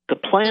jealousy. The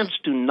plants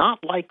do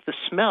not like the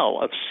smell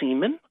of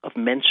semen, of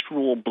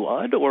menstrual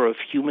blood, or of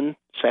human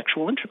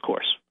sexual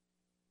intercourse.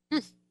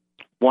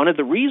 One of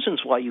the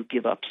reasons why you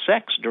give up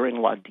sex during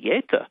La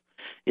Dieta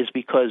is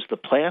because the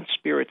plant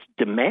spirits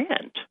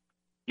demand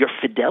your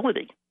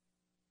fidelity.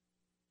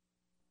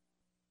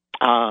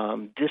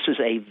 This is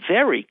a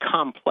very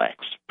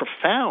complex,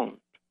 profound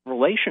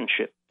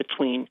relationship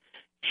between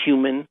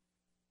human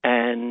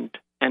and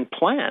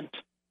plant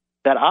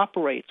that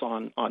operates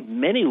on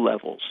many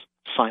levels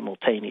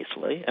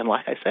simultaneously. And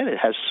like I said, it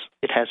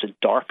has a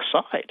dark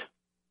side.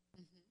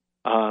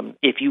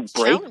 If you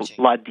break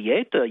La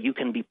Dieta, you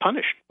can be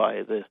punished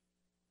by the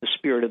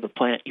spirit of the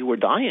plant you were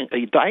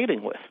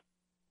dieting with.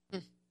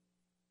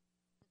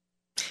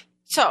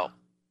 So,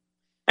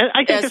 and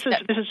I think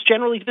this is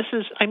generally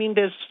I mean,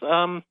 there's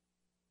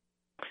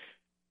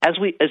as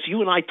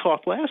you and I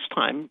talked last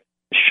time,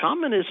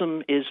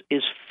 shamanism is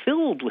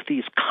filled with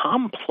these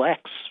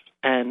complex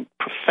and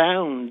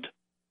profound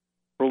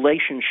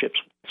relationships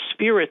with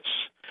spirits,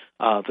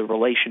 the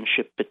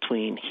relationship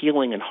between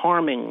healing and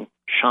harming,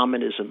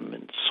 shamanism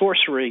and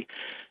sorcery,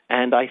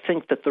 and I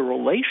think that the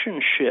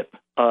relationship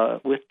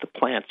with the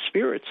plant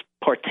spirits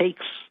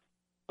partakes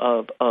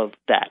of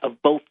that,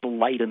 of both the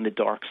light and the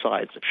dark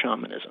sides of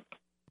shamanism.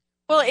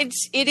 Well,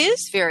 it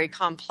is very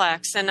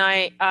complex, and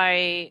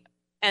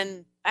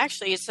and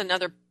actually it's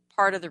another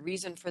part of the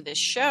reason for this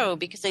show,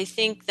 because I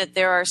think that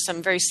there are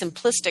some very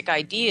simplistic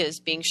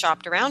ideas being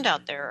shopped around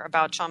out there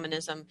about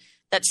shamanism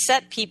that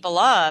set people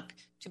up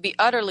to be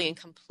utterly and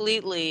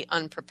completely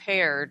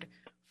unprepared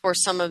for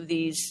some of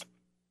these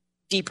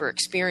deeper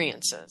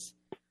experiences.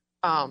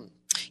 So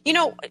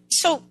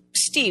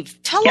Steve,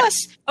 tell us,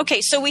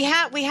 okay, so we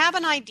have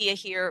an idea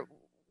here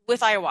with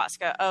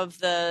ayahuasca of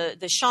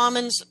the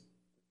shamans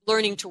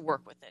learning to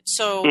work with it.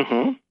 So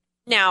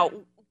now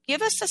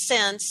give us a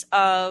sense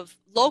of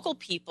local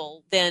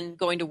people then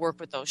going to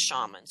work with those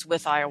shamans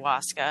with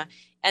ayahuasca.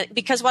 And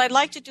because what I'd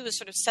like to do is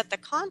sort of set the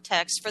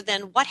context for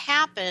then what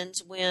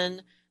happens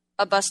when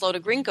a busload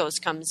of gringos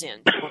comes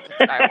in to work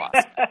with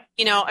ayahuasca.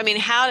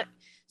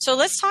 So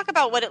let's talk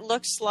about what it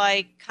looks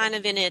like kind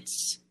of in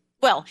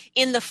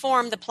the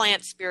form the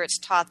plant spirits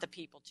taught the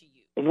people to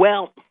use.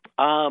 Well,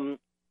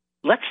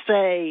 let's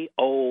say,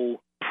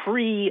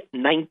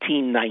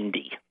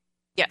 pre-1990.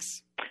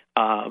 Yes.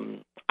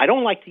 I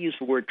don't like to use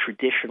the word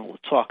traditional to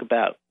talk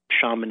about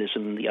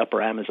shamanism in the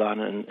upper Amazon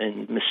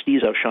and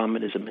mestizo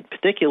shamanism in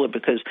particular,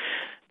 because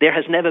there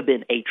has never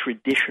been a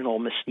traditional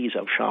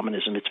mestizo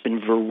shamanism. It's been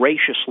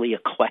voraciously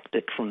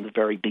eclectic from the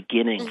very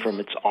beginning.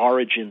 From its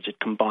origins, it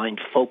combined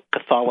folk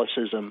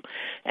Catholicism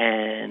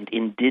and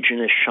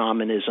indigenous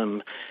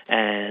shamanism,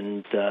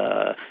 and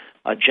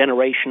a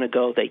generation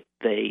ago, they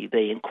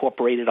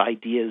incorporated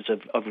ideas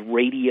of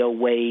radio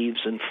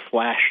waves and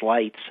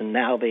flashlights, and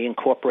now they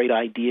incorporate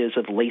ideas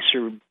of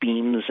laser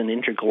beams and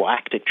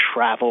intergalactic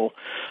travel.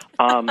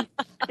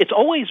 It's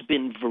always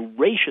been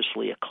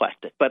voraciously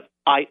eclectic, but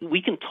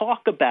we can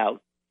talk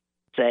about,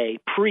 say,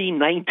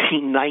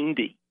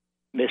 pre-1990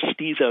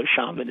 mestizo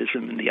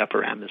shamanism in the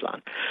upper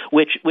Amazon,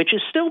 which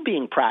is still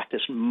being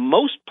practiced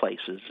most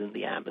places in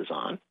the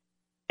Amazon,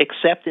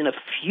 except in a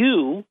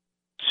few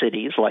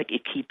cities like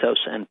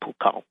Iquitos and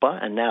Pucallpa,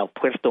 and now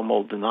Puerto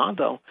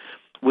Maldonado,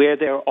 where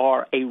there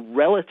are a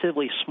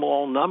relatively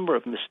small number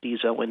of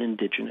mestizo and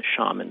indigenous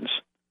shamans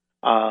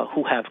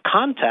who have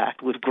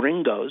contact with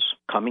gringos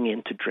coming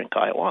in to drink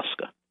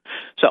ayahuasca.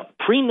 So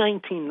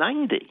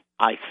pre-1990,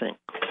 I think,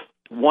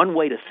 one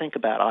way to think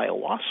about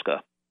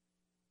ayahuasca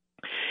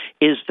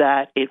is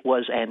that it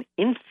was an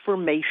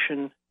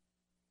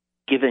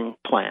information-giving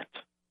plant.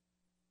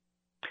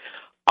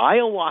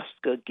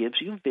 Ayahuasca gives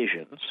you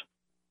visions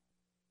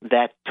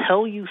that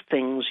tell you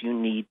things you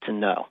need to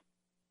know.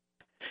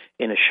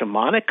 In a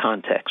shamanic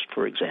context,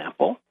 for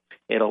example,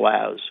 it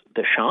allows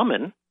the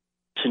shaman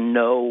to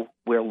know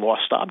where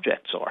lost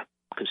objects are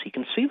because he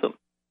can see them.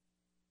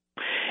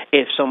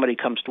 If somebody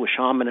comes to a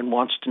shaman and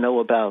wants to know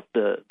about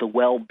the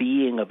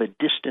well-being of a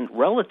distant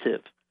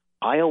relative,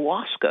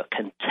 ayahuasca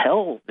can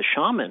tell the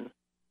shaman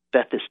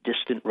that this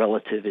distant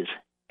relative is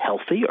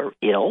healthy or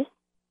ill.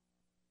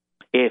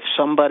 If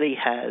somebody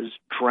has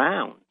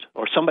drowned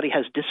or somebody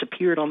has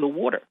disappeared on the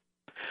water,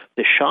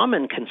 the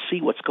shaman can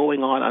see what's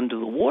going on under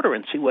the water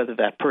and see whether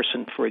that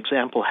person, for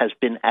example, has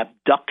been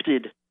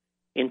abducted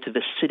into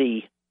the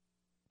city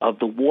of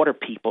the water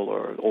people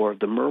or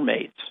the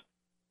mermaids.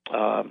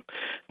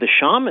 The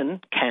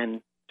shaman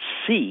can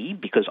see,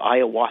 because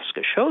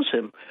ayahuasca shows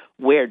him,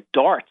 where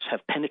darts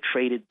have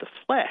penetrated the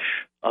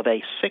flesh of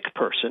a sick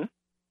person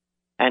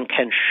and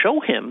can show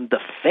him the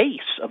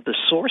face of the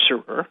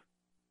sorcerer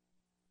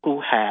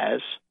who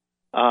has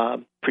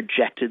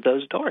projected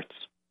those darts.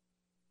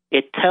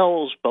 It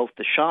tells both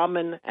the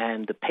shaman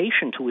and the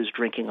patient who is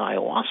drinking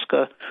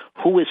ayahuasca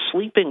who is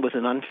sleeping with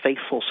an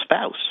unfaithful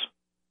spouse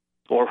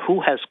or who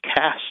has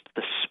cast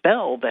the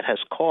spell that has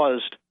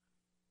caused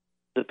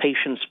the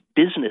patient's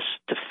business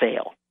to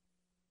fail.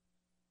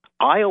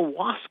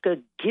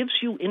 Ayahuasca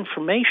gives you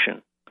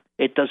information.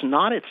 It does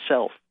not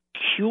itself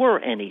cure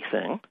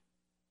anything,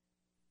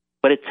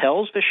 but it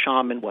tells the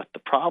shaman what the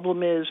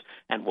problem is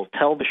and will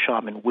tell the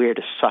shaman where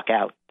to suck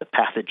out the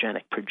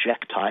pathogenic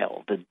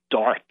projectile, the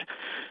dart,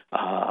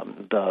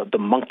 the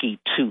monkey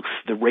tooth,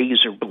 the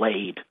razor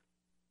blade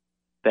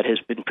that has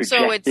been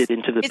projected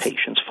into the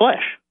patient's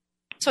flesh.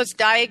 So it's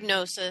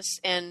diagnosis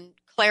and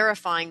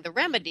clarifying the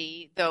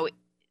remedy, though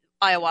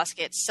ayahuasca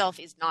itself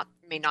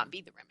may not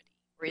be the remedy,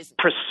 or isn't it?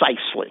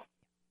 Precisely.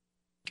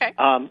 Okay.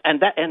 And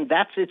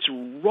that's its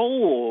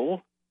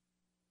role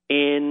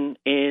in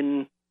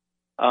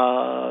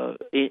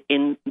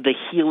the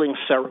healing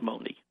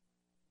ceremony.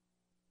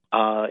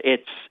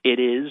 It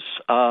is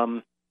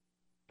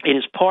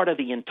part of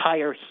the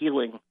entire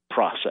healing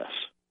process.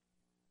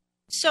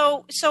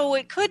 So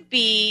it could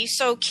be,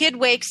 kid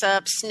wakes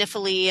up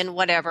sniffly and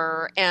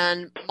whatever,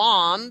 and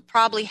mom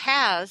probably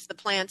has the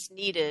plants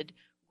needed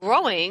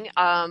growing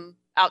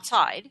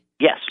outside.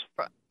 Yes.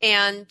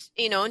 And,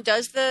 and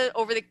does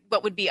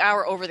what would be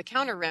our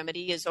over-the-counter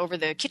remedy is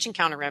over-the-kitchen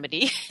counter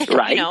remedy.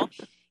 Right.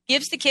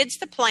 Gives the kids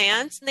the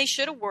plants, and they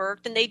should have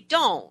worked, and they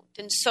don't.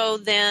 And so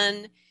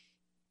then,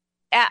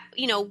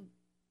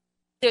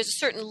 there's a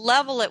certain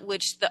level at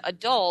which the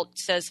adult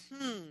says,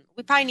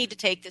 we probably need to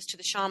take this to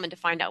the shaman to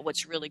find out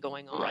what's really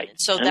going on. Right. And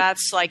so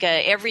that's like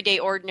a everyday,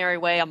 ordinary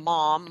way a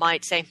mom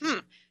might say,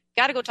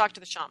 got to go talk to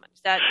the shaman.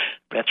 That's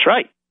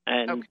right.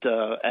 And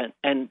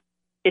and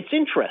it's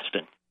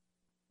interesting.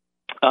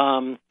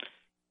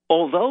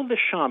 Although the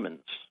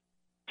shamans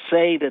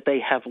say that they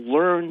have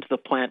learned the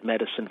plant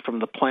medicine from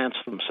the plants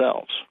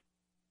themselves,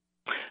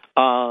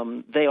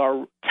 they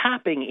are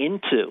tapping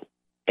into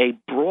a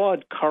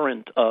broad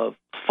current of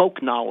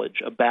folk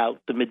knowledge about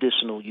the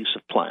medicinal use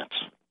of plants.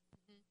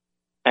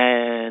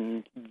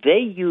 And they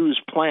use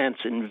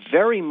plants in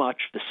very much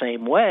the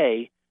same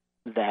way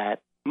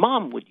that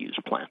mom would use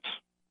plants.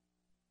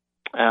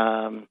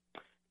 And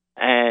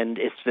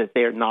it's that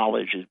their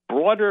knowledge is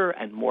broader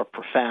and more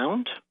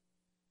profound,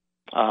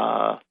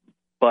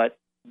 but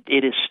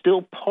it is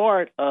still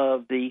part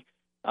of the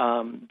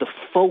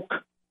folk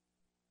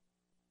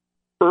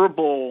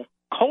herbal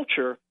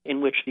culture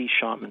in which these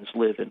shamans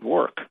live and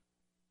work.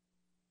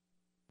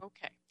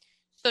 Okay.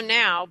 So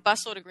now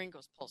Busload of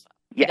Gringos pulls up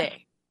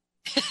today.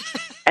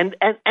 and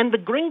the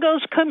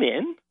gringos come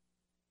in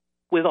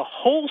with a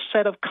whole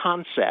set of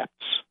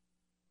concepts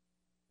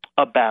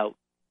about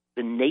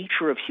the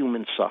nature of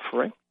human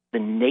suffering, the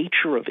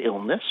nature of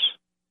illness,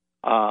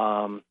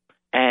 and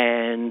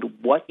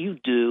what you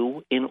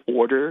do in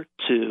order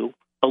to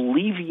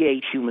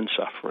alleviate human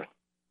suffering.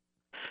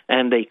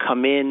 And they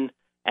come in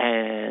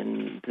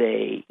and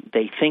they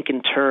think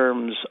in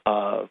terms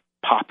of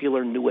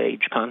popular New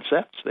Age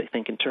concepts. They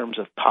think in terms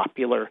of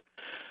popular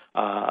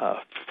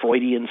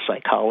Freudian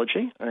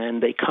psychology.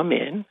 And they come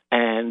in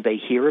and they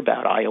hear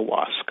about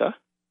ayahuasca.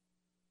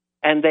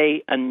 And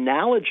they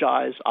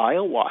analogize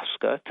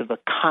ayahuasca to the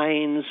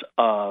kinds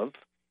of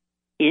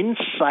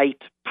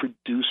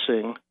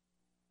insight-producing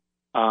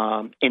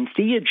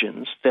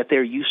entheogens that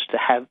they're used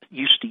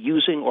to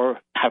using or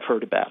have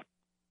heard about.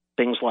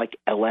 Things like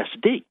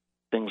LSD,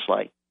 things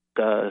like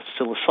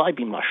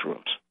psilocybin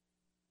mushrooms.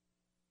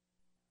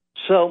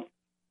 So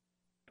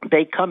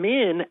they come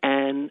in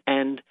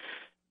and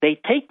they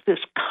take this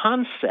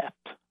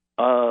concept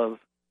of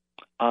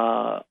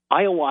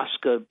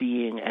ayahuasca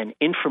being an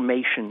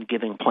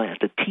information-giving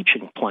plant, a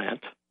teaching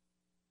plant,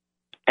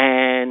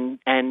 and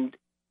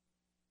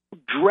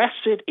dress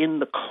it in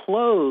the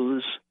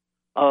clothes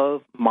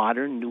of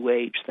modern New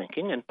Age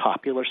thinking and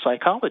popular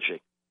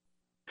psychology,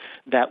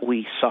 that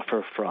we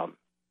suffer from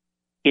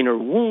inner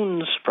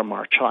wounds from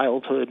our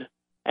childhood,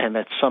 and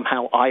that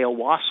somehow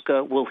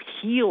ayahuasca will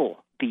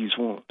heal these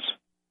wounds.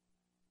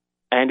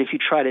 And if you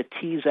try to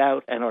tease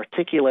out and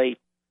articulate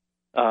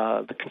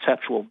the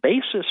conceptual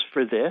basis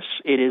for this,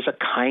 it is a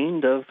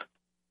kind of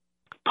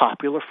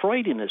popular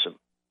Freudianism.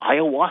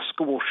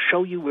 Ayahuasca will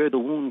show you where the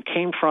wound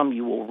came from.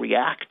 You will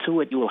react to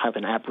it. You will have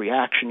an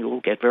abreaction. You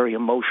will get very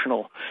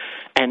emotional.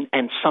 And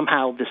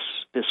somehow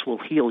this will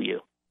heal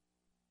you.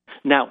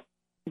 Now,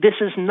 this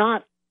is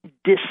not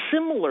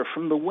dissimilar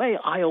from the way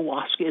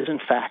ayahuasca is in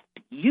fact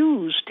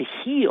used to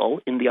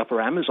heal in the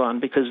Upper Amazon,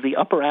 because the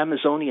Upper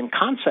Amazonian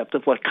concept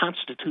of what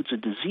constitutes a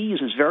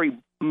disease is very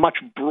much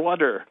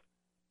broader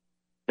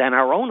than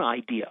our own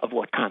idea of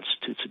what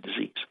constitutes a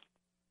disease.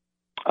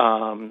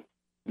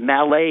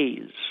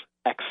 Malaise,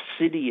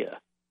 accidia,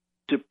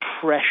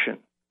 depression,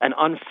 an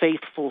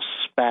unfaithful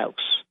spouse,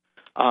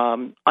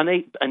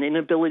 an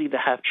inability to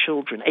have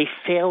children, a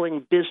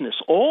failing business,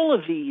 all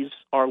of these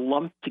are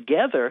lumped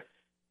together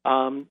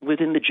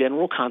within the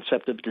general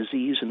concept of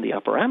disease in the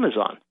Upper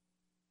Amazon.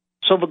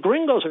 So the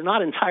gringos are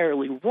not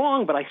entirely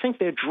wrong, but I think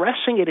they're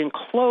dressing it in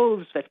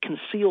clothes that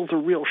conceal the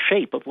real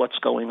shape of what's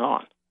going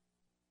on.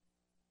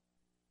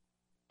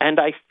 And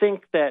I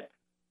think that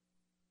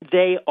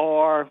they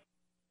are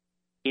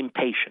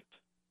impatient.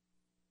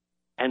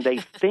 And they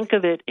think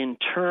of it in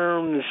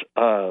terms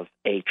of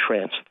a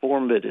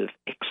transformative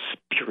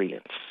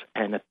experience,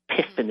 an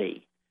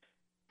epiphany,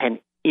 an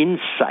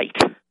insight.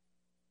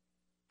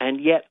 And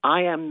yet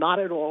I am not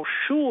at all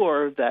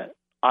sure that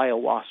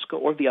ayahuasca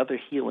or the other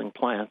healing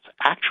plants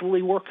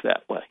actually work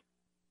that way.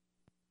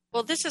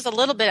 Well, this is a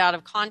little bit out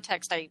of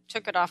context. I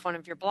took it off one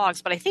of your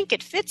blogs, but I think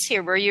it fits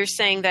here where you're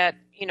saying that,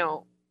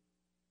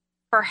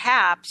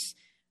 perhaps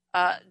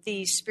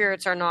these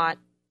spirits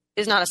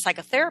is not a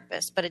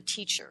psychotherapist, but a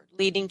teacher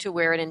leading to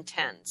where it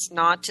intends,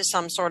 not to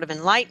some sort of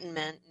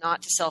enlightenment,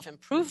 not to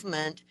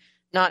self-improvement,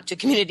 not to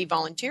community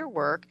volunteer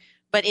work,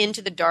 but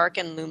into the dark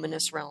and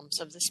luminous realms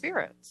of the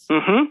spirits.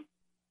 Mm-hmm.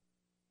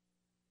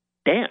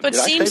 Damn, so it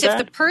seems if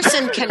the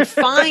person can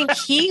find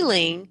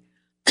healing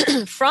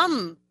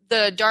from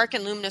the dark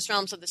and luminous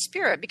realms of the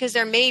spirit, because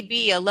there may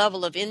be a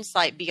level of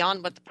insight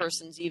beyond what the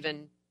person's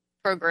even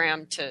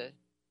programmed to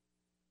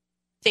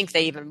think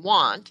they even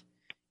want.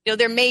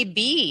 There may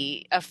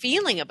be a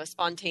feeling of a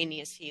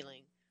spontaneous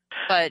healing,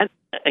 but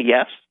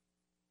yes.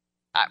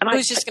 I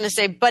was just going to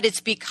say, but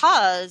it's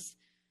because,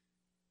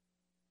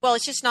 well,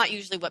 it's just not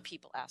usually what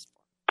people ask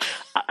for.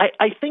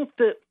 I think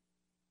that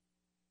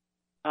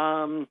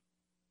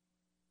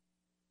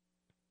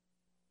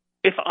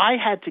if I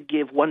had to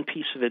give one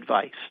piece of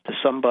advice to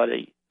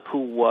somebody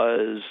who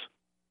was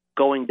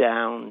going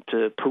down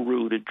to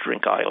Peru to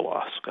drink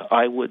ayahuasca,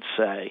 I would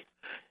say,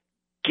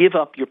 give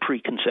up your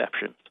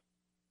preconceptions.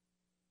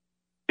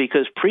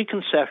 Because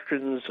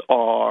preconceptions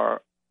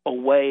are a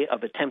way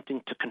of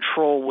attempting to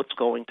control what's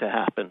going to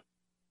happen.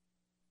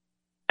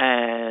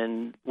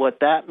 And what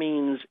that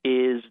means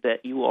is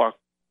that you are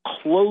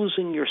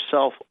closing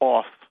yourself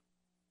off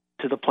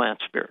to the plant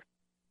spirit.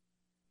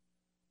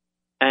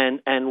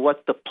 And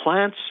what the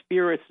plant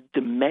spirits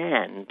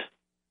demand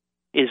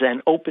is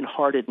an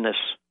open-heartedness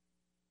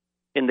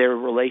in their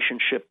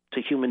relationship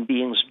to human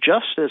beings,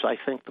 just as I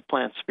think the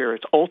plant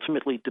spirits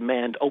ultimately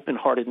demand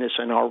open-heartedness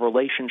in our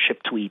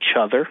relationship to each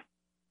other,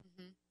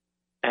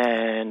 mm-hmm.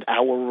 and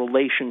our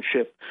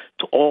relationship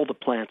to all the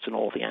plants and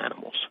all the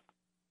animals.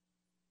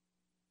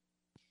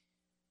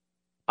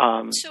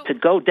 To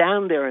go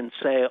down there and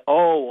say,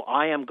 oh,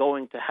 I am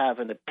going to have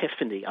an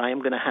epiphany, I am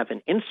going to have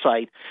an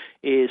insight,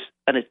 is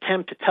an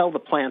attempt to tell the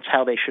plants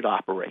how they should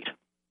operate.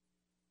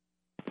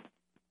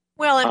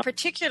 Well, and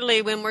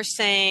particularly when we're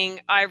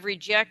saying, I've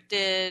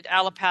rejected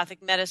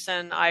allopathic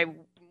medicine, I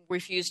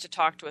refuse to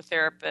talk to a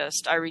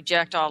therapist, I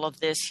reject all of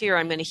this, here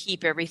I'm going to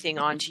heap everything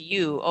onto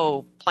you,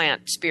 oh,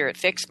 plant spirit,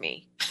 fix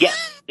me.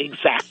 Yes,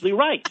 exactly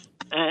right.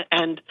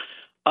 And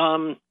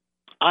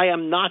I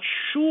am not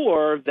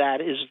sure that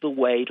is the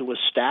way to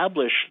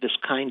establish this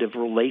kind of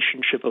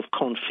relationship of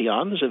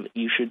confianza that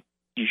you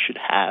should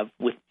have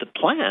with the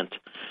plant.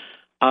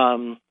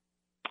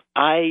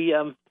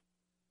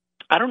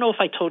 I don't know if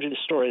I told you the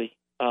story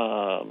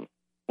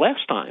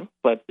last time,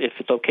 but if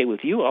it's okay with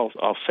you,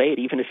 I'll say it,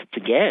 even if it's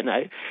again.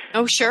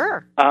 Oh,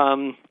 sure.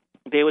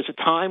 There was a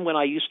time when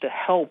I used to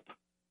help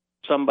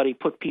somebody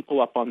put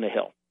people up on the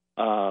hill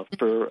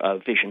for a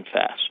vision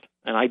fast.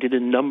 And I did a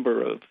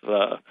number of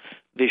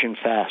vision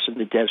fasts in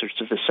the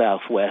deserts of the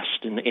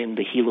Southwest, in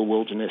the Gila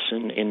Wilderness,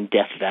 in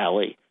Death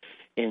Valley,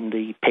 in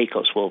the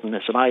Pecos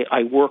Wilderness. And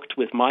I worked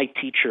with my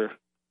teacher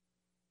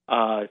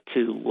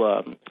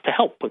to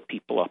help put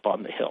people up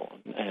on the hill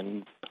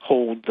and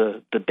hold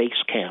the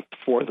base camp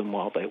for them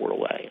while they were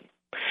away.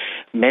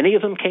 Many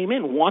of them came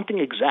in wanting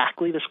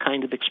exactly this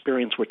kind of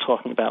experience we're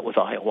talking about with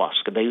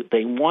ayahuasca.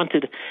 They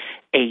wanted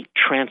a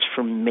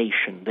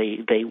transformation.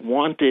 They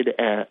wanted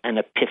an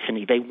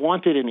epiphany. They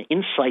wanted an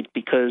insight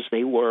because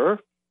they were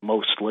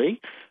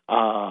mostly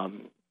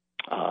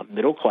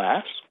middle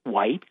class,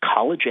 white,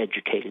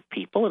 college-educated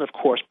people, and of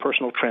course,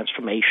 personal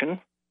transformation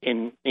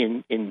in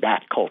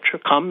that culture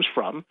comes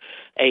from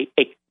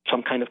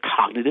some kind of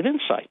cognitive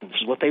insight, and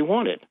this is what they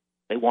wanted.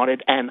 They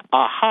wanted an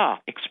aha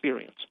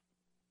experience,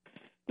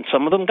 and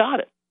some of them got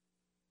it.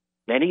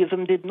 Many of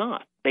them did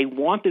not. They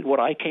wanted what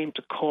I came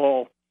to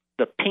call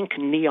the pink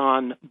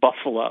neon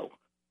buffalo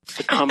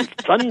to come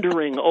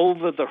thundering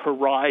over the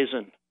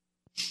horizon.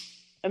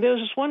 And there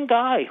was this one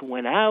guy who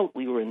went out.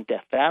 We were in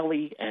Death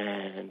Valley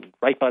and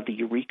right by the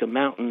Eureka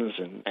Mountains,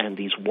 and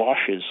these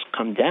washes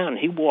come down.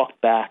 He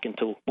walked back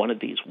into one of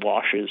these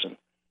washes and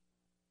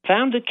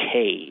found a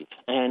cave.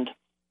 And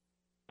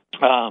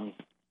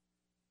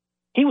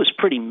he was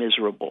pretty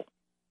miserable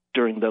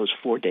during those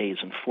 4 days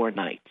and 4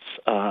 nights.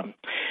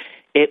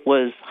 It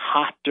was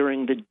hot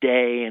during the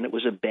day, and it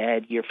was a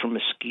bad year for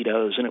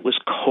mosquitoes, and it was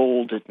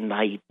cold at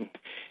night.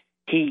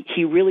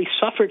 He really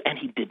suffered, and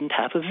he didn't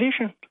have a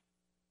vision.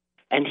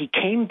 And he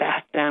came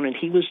back down, and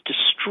he was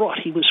distraught.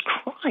 He was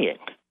crying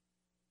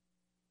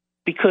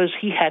because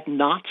he had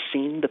not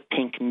seen the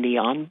pink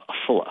neon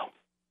buffalo.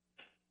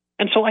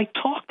 And so I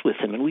talked with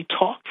him, and we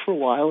talked for a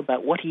while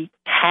about what he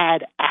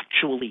had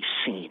actually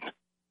seen.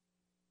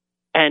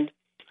 And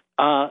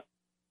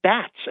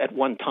bats at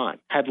one time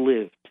had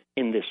lived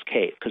in this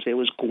cave because there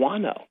was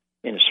guano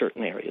in a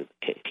certain area of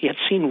the cave. He had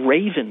seen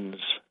ravens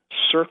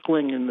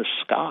circling in the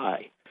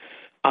sky.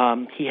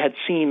 He had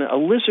seen a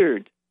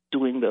lizard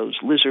doing those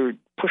lizard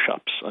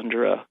push-ups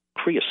under a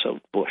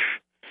creosote bush.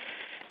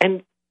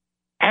 And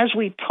as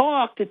we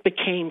talked, it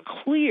became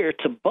clear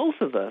to both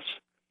of us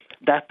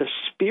that the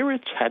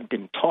spirits had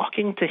been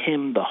talking to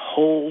him the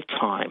whole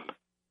time.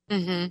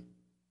 Mm-hmm.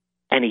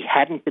 And he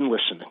hadn't been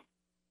listening.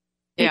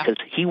 Yeah.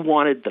 Because he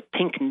wanted the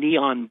pink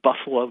neon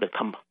buffalo to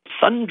come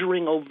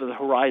thundering over the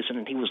horizon,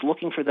 and he was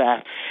looking for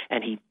that,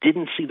 and he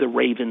didn't see the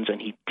ravens, and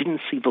he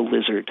didn't see the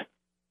lizard.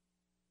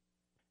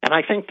 And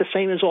I think the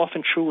same is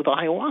often true with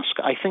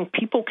ayahuasca. I think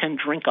people can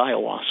drink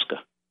ayahuasca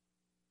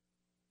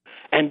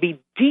and be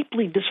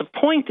deeply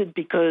disappointed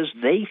because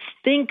they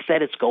think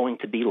that it's going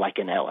to be like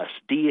an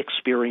LSD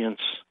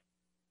experience,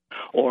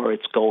 or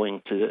it's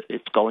going to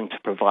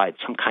provide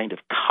some kind of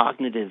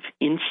cognitive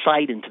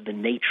insight into the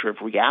nature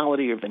of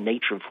reality or the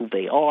nature of who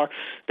they are.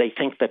 They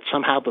think that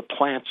somehow the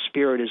plant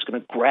spirit is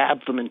going to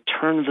grab them and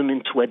turn them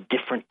into a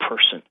different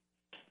person.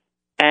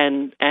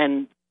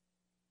 And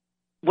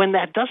when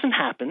that doesn't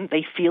happen,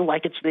 they feel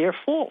like it's their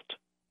fault,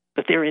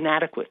 that they're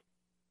inadequate.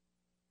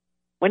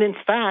 When in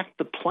fact,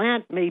 the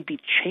plant may be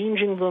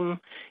changing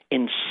them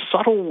in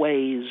subtle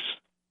ways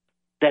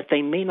that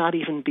they may not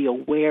even be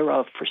aware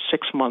of for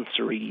 6 months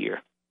or a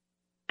year.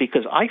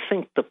 Because I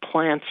think the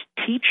plants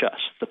teach us,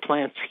 the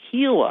plants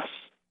heal us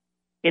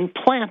in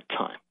plant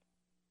time,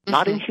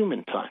 not in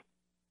human time.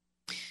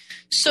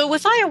 So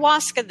with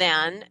ayahuasca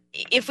then,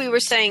 if we were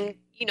saying,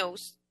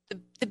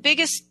 the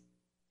biggest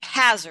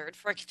hazard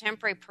for a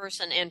contemporary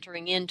person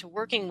entering into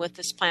working with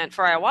this plant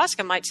for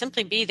ayahuasca might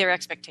simply be their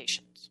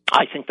expectations.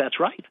 I think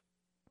that's right.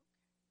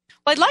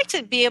 Well, I'd like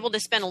to be able to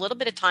spend a little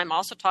bit of time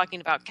also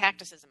talking about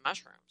cactuses and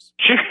mushrooms.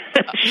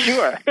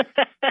 Sure.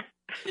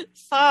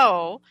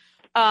 So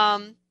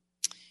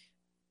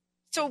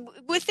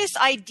with this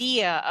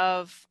idea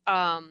of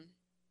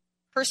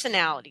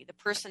personality, the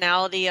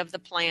personality of the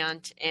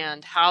plant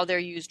and how they're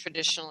used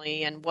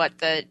traditionally and what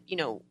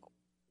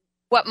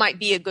what might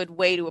be a good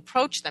way to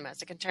approach them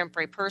as a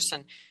contemporary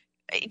person,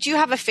 do you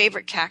have a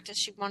favorite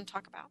cactus you want to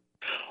talk about?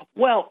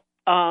 Well,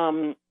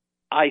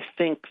 I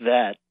think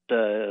that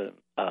the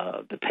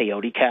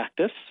peyote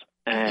cactus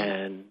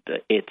and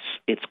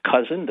its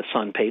cousin, the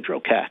San Pedro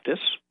cactus,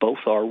 both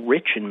are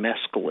rich in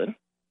mescaline,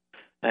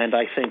 and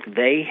I think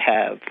they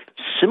have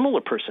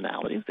similar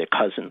personalities. They're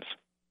cousins.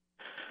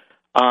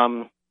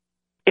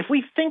 If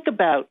we think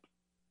about,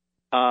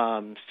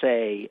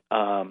 the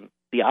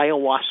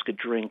ayahuasca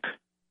drink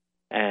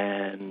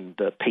and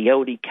the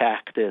peyote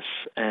cactus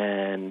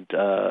and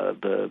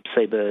the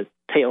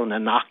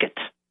Teonanaket,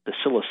 the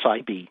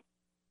psilocybe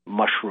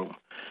mushroom,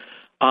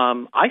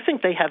 I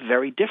think they have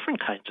very different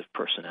kinds of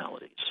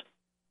personalities.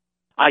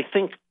 I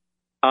think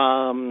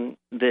the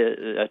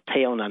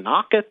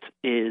Teonanaket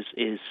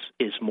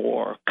is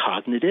more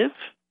cognitive.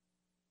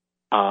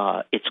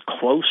 It's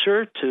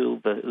closer to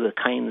the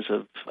kinds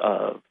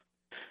of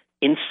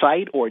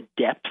insight or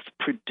depth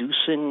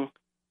producing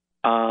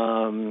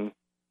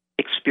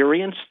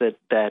experience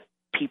that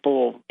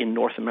people in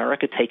North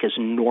America take as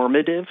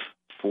normative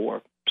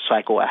for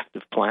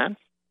psychoactive plants.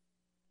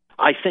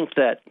 I think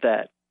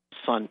that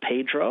San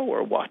Pedro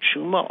or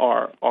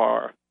Huachuma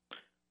are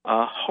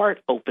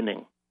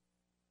heart-opening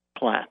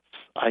plants.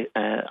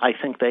 I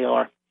think they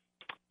are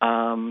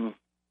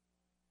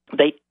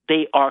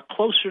they are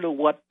closer to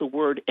what the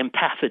word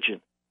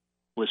empathogen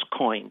was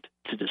coined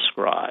to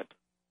describe.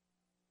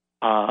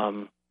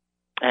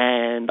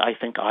 And I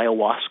think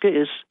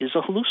ayahuasca is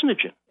a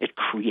hallucinogen. It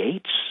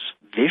creates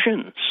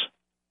visions,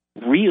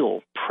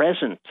 real,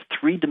 present,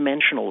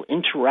 three-dimensional,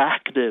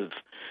 interactive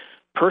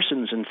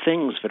persons and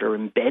things that are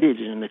embedded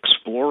in an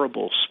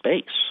explorable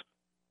space.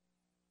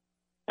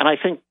 And I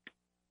think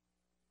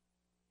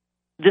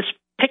this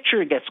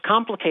picture gets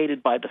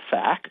complicated by the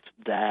fact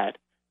that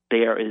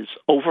there is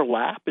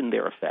overlap in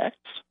their effects.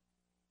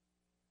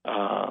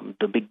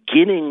 The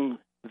beginning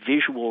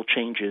visual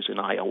changes in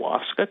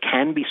ayahuasca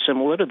can be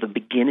similar to the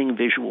beginning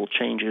visual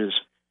changes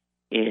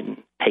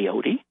in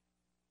peyote.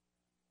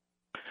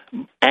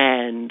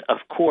 And, of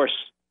course,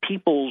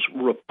 people's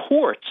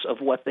reports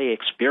of what they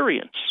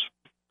experience,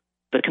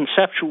 the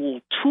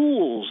conceptual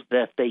tools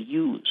that they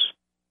use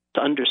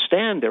to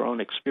understand their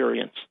own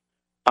experience,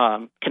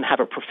 can have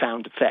a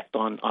profound effect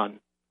on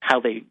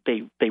how they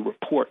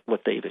report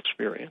what they've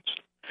experienced.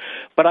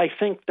 But I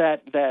think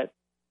that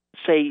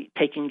say,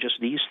 taking just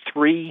these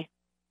three,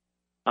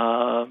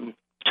 2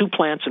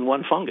 plants and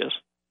 1 fungus,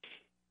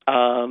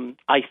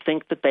 I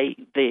think that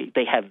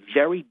they have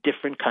very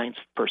different kinds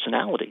of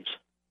personalities.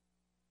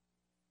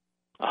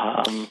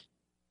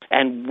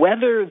 And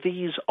whether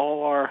these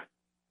are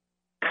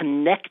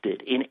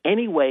connected in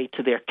any way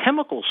to their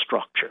chemical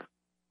structure,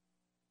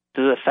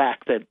 to the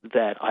fact that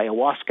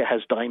ayahuasca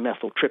has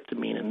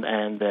dimethyltryptamine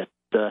and that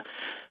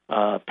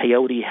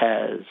peyote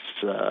has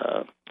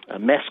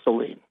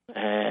mescaline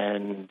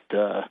and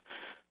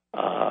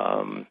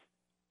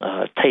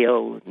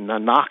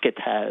Teonanacet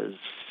has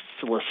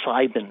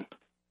psilocybin,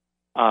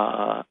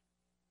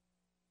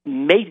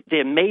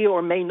 there may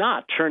or may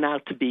not turn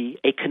out to be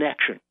a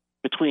connection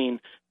between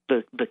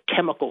the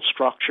chemical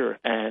structure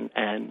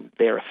and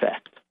their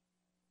effect.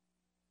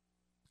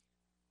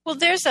 Well,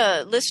 there's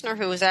a listener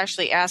who was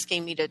actually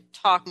asking me to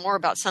talk more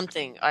about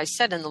something I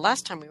said in the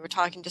last time we were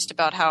talking, just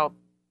about how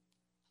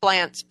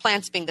plants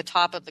being the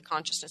top of the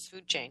consciousness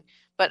food chain.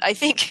 But I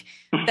think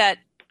that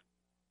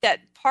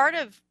part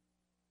of,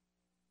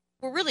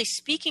 we're really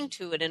speaking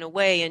to it in a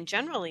way, and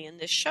generally in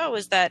this show,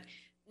 is that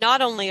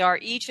not only are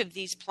each of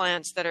these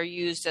plants that are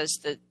used as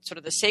the sort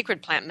of the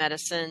sacred plant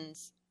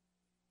medicines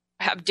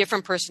have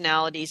different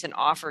personalities and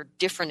offer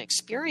different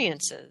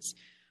experiences,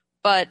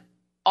 but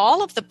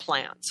all of the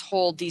plants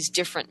hold these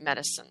different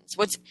medicines.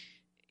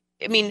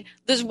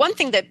 There's one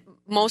thing that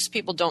most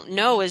people don't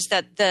know is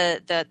that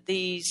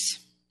these,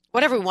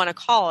 whatever we want to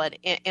call it,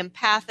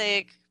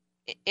 empathic,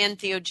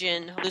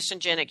 entheogen,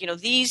 hallucinogenic,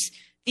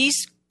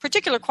 these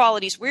particular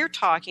qualities we're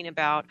talking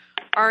about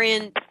are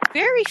in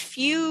very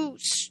few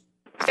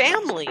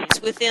families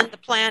within the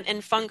plant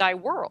and fungi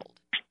world.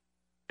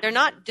 They're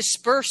not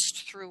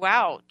dispersed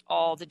throughout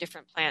all the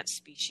different plant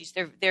species.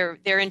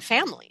 They're in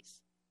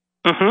families.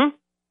 Mm-hmm.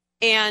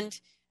 And,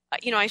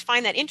 I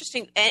find that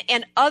interesting.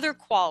 And other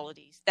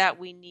qualities that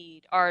we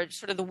need are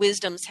sort of the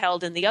wisdoms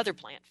held in the other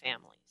plant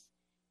families.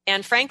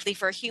 And frankly,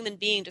 for a human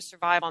being to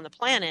survive on the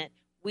planet,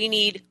 we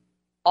need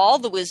all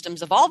the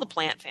wisdoms of all the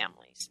plant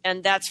families.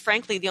 And that's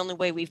frankly the only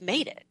way we've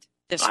made it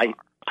this far.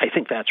 I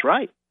think that's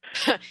right.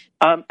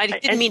 I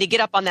didn't mean to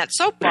get up on that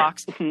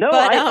soapbox. No,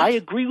 but, I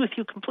agree with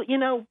you completely.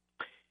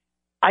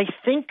 I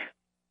think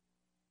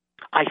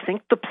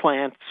the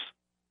plants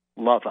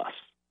love us.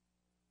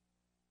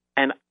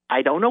 And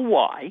I don't know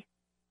why,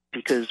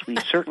 because we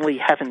certainly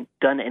haven't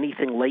done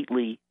anything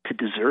lately to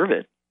deserve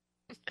it.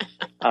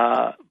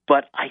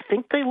 But I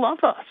think they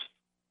love us.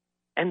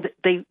 And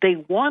they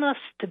want us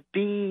to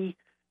be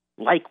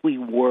like we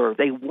were.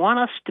 They want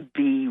us to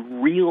be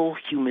real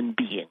human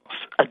beings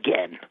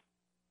again.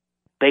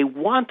 They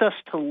want us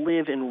to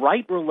live in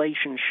right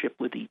relationship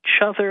with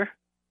each other.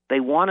 They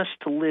want us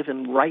to live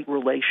in right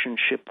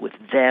relationship with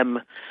them.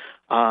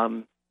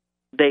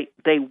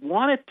 They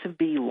want it to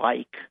be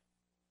like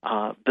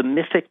the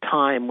mythic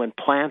time when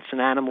plants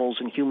and animals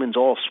and humans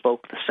all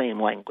spoke the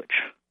same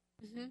language.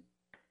 Mm-hmm.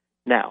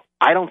 Now,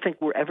 I don't think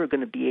we're ever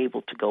going to be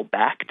able to go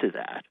back to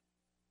that.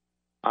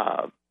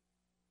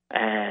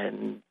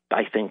 And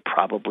I think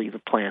probably the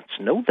plants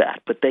know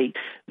that, but they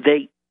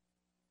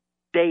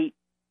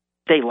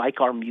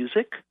like our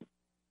music.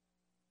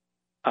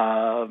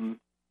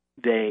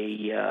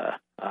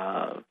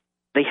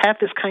 They have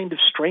this kind of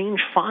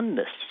strange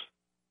fondness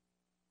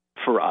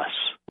for us,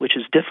 which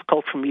is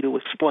difficult for me to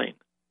explain.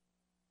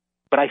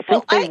 But I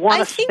think they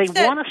want us to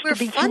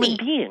be human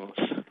beings.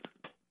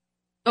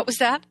 What was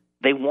that?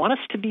 They want us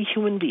to be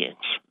human beings.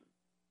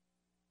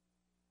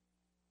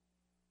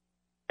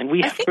 And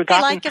we have forgotten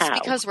how. I think they like us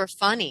because we're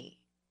funny.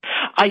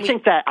 I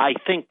think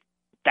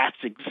that's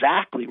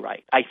exactly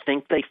right. I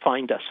think they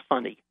find us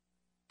funny.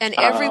 And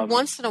every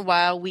once in a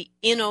while we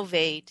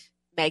innovate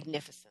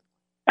magnificently.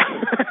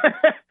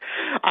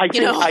 I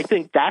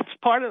think that's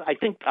part of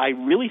it. I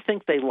really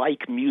think they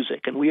like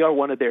music, and we are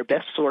one of their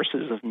best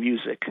sources of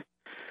music.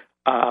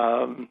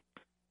 And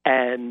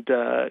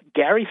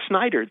Gary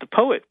Snyder, the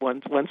poet,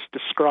 once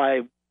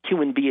described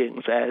human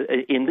beings as,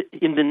 in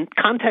the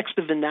context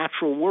of the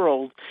natural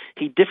world,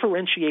 he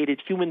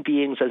differentiated human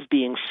beings as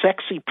being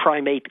sexy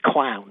primate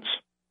clowns.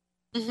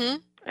 Mm-hmm.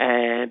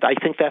 And I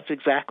think that's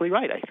exactly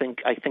right. I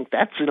think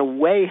that's in a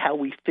way how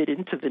we fit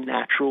into the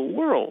natural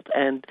world.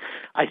 And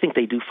I think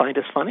they do find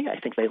us funny. I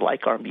think they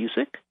like our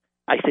music.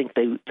 I think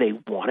they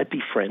want to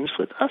be friends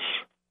with us.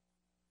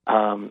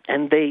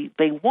 And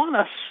they want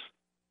us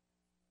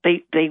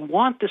they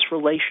want this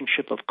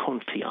relationship of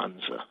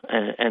confianza,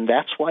 and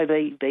that's why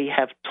they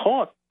have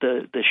taught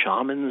the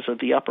shamans of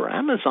the Upper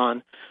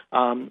Amazon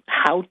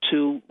how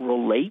to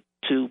relate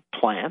to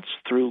plants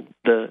through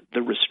the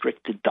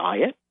restricted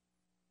diet,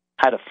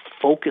 how to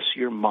focus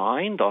your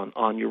mind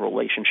on your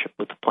relationship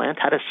with the plant,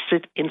 how to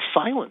sit in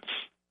silence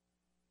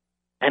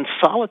and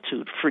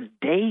solitude for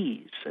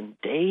days and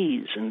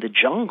days in the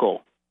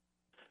jungle,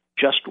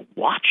 just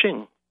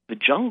watching the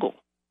jungle,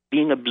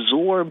 being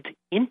absorbed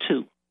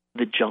into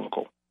the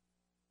jungle,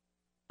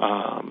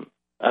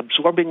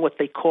 absorbing what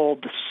they call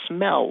the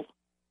smell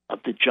of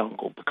the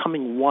jungle,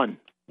 becoming one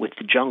with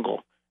the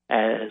jungle,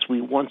 as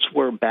we once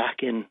were back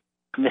in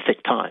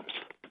mythic times.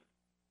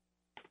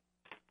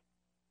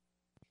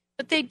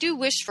 But they do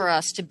wish for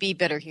us to be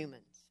better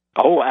humans.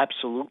 Oh,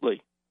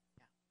 absolutely.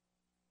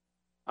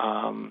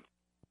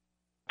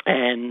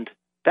 And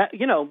that,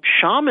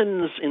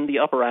 shamans in the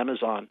Upper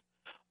Amazon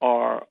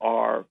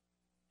are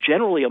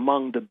generally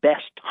among the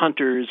best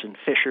hunters and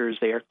fishers.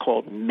 They are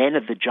called men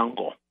of the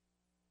jungle,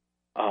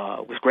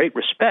 with great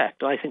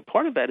respect. I think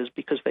part of that is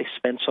because they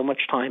spend so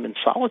much time in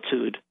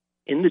solitude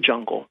in the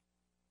jungle,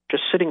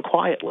 just sitting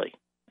quietly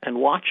and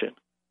watching.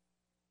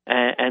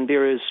 And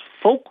there is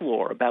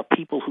folklore about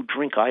people who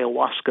drink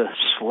ayahuasca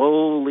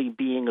slowly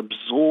being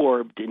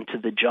absorbed into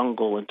the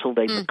jungle until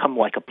they become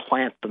like a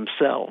plant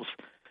themselves.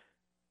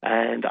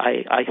 And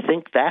I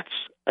think that's,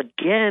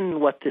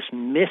 again, what this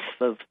myth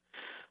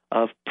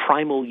of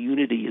primal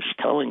unity is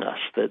telling us,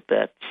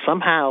 that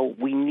somehow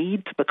we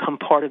need to become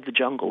part of the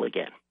jungle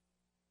again.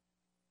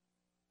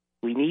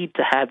 We need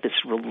to have this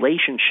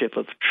relationship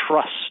of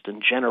trust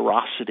and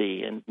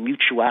generosity and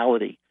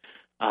mutuality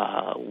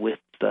with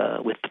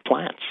the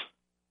plants.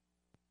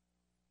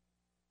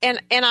 And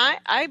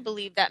I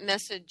believe that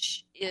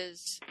message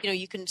is,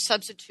 you can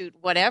substitute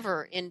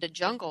whatever in the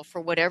jungle for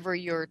whatever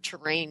your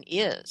terrain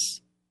is.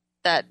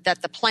 That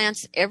the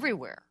plants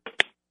everywhere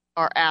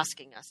are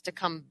asking us to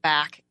come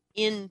back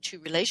into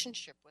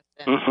relationship with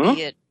them,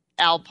 be it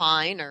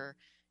alpine or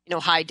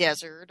high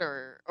desert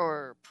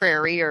or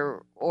prairie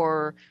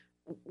or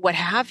what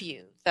have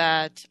you.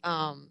 That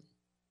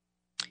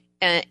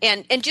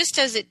and just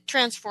as it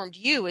transformed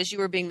you as you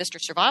were being Mr.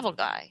 Survival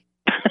Guy,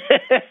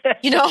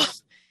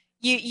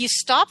 you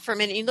stop for a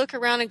minute, you look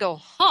around and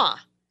go,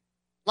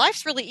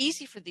 life's really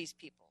easy for these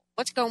people.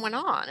 What's going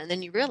on? And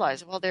then you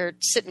realize, well, they're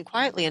sitting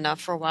quietly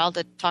enough for a while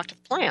to talk to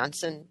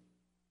plants and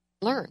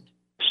learn.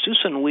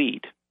 Susan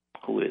Weed,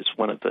 who is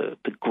one of the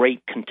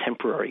great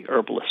contemporary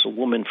herbalists, a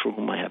woman for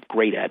whom I have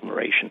great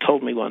admiration,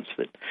 told me once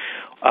that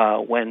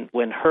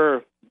when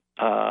her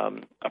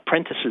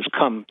apprentices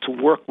come to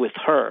work with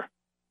her,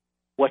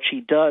 what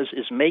she does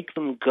is make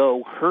them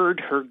go herd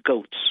her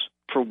goats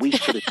for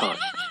weeks at a time.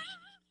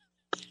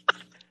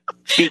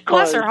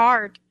 Bless her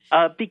heart.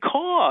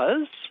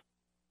 Because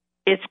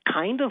it's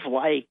kind of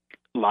like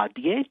La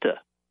Dieta.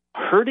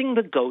 Herding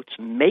the goats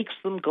makes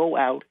them go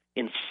out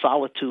in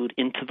solitude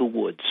into the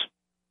woods,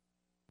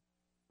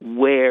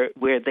 where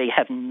they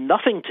have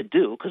nothing to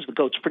do, because the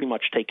goats pretty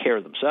much take care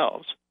of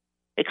themselves,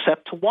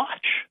 except to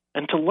watch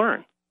and to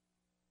learn,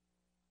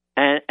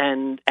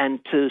 and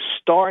to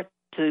start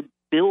to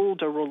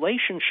build a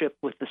relationship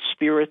with the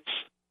spirits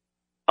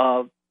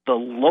of the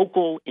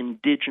local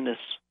indigenous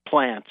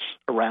plants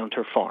around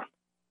her farm.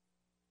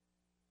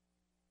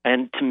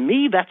 And to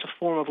me, that's a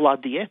form of La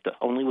Dieta,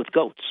 only with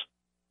goats.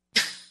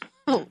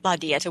 Oh, La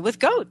Dieta with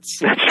goats.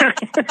 That's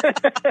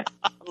right.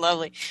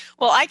 Lovely.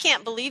 Well, I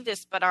can't believe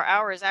this, but our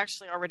hour is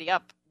actually already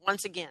up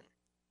once again.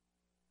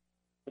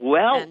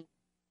 Well,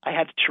 I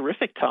had a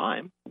terrific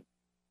time.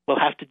 We'll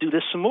have to do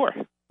this some more.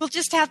 We'll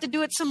just have to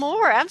do it some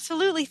more.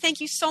 Absolutely. Thank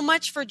you so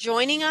much for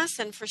joining us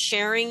and for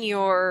sharing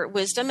your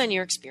wisdom and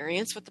your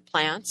experience with the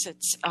plants.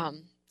 It's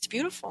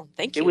beautiful.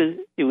 Thank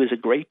you. It was a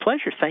great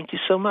pleasure. Thank you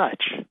so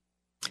much.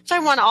 So I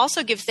want to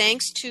also give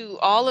thanks to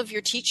all of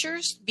your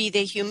teachers, be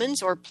they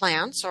humans or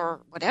plants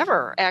or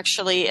whatever,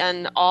 actually,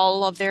 and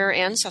all of their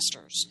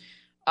ancestors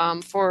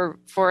for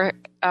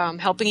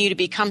helping you to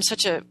become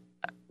such a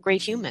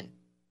great human.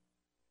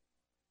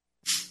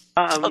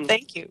 So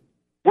thank you.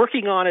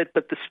 Working on it,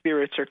 but the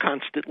spirits are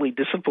constantly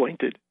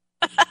disappointed.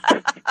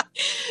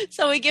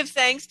 So we give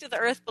thanks to the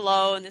earth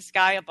below and the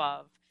sky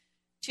above,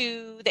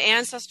 to the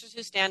ancestors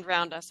who stand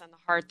around us and the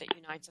heart that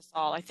unites us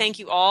all. I thank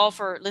you all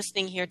for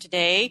listening here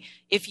today.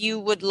 If you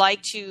would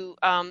like to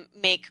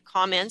make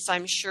comments,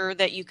 I'm sure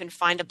that you can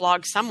find a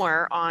blog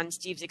somewhere on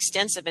Steve's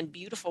extensive and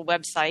beautiful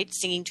website,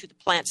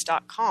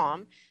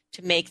 singingtotheplants.com,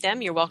 to make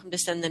them. You're welcome to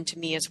send them to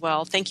me as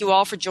well. Thank you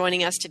all for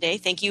joining us today.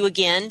 Thank you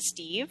again,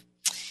 Steve.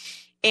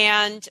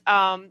 And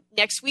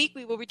next week,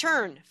 we will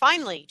return,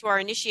 finally, to our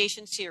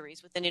initiation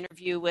series with an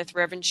interview with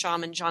Reverend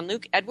Shaman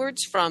Jean-Luc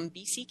Edwards from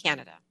BC,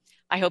 Canada.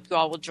 I hope you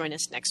all will join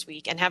us next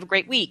week and have a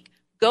great week.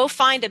 Go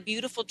find a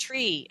beautiful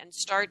tree and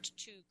start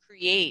to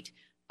create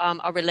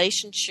a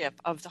relationship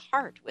of the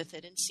heart with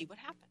it and see what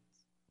happens.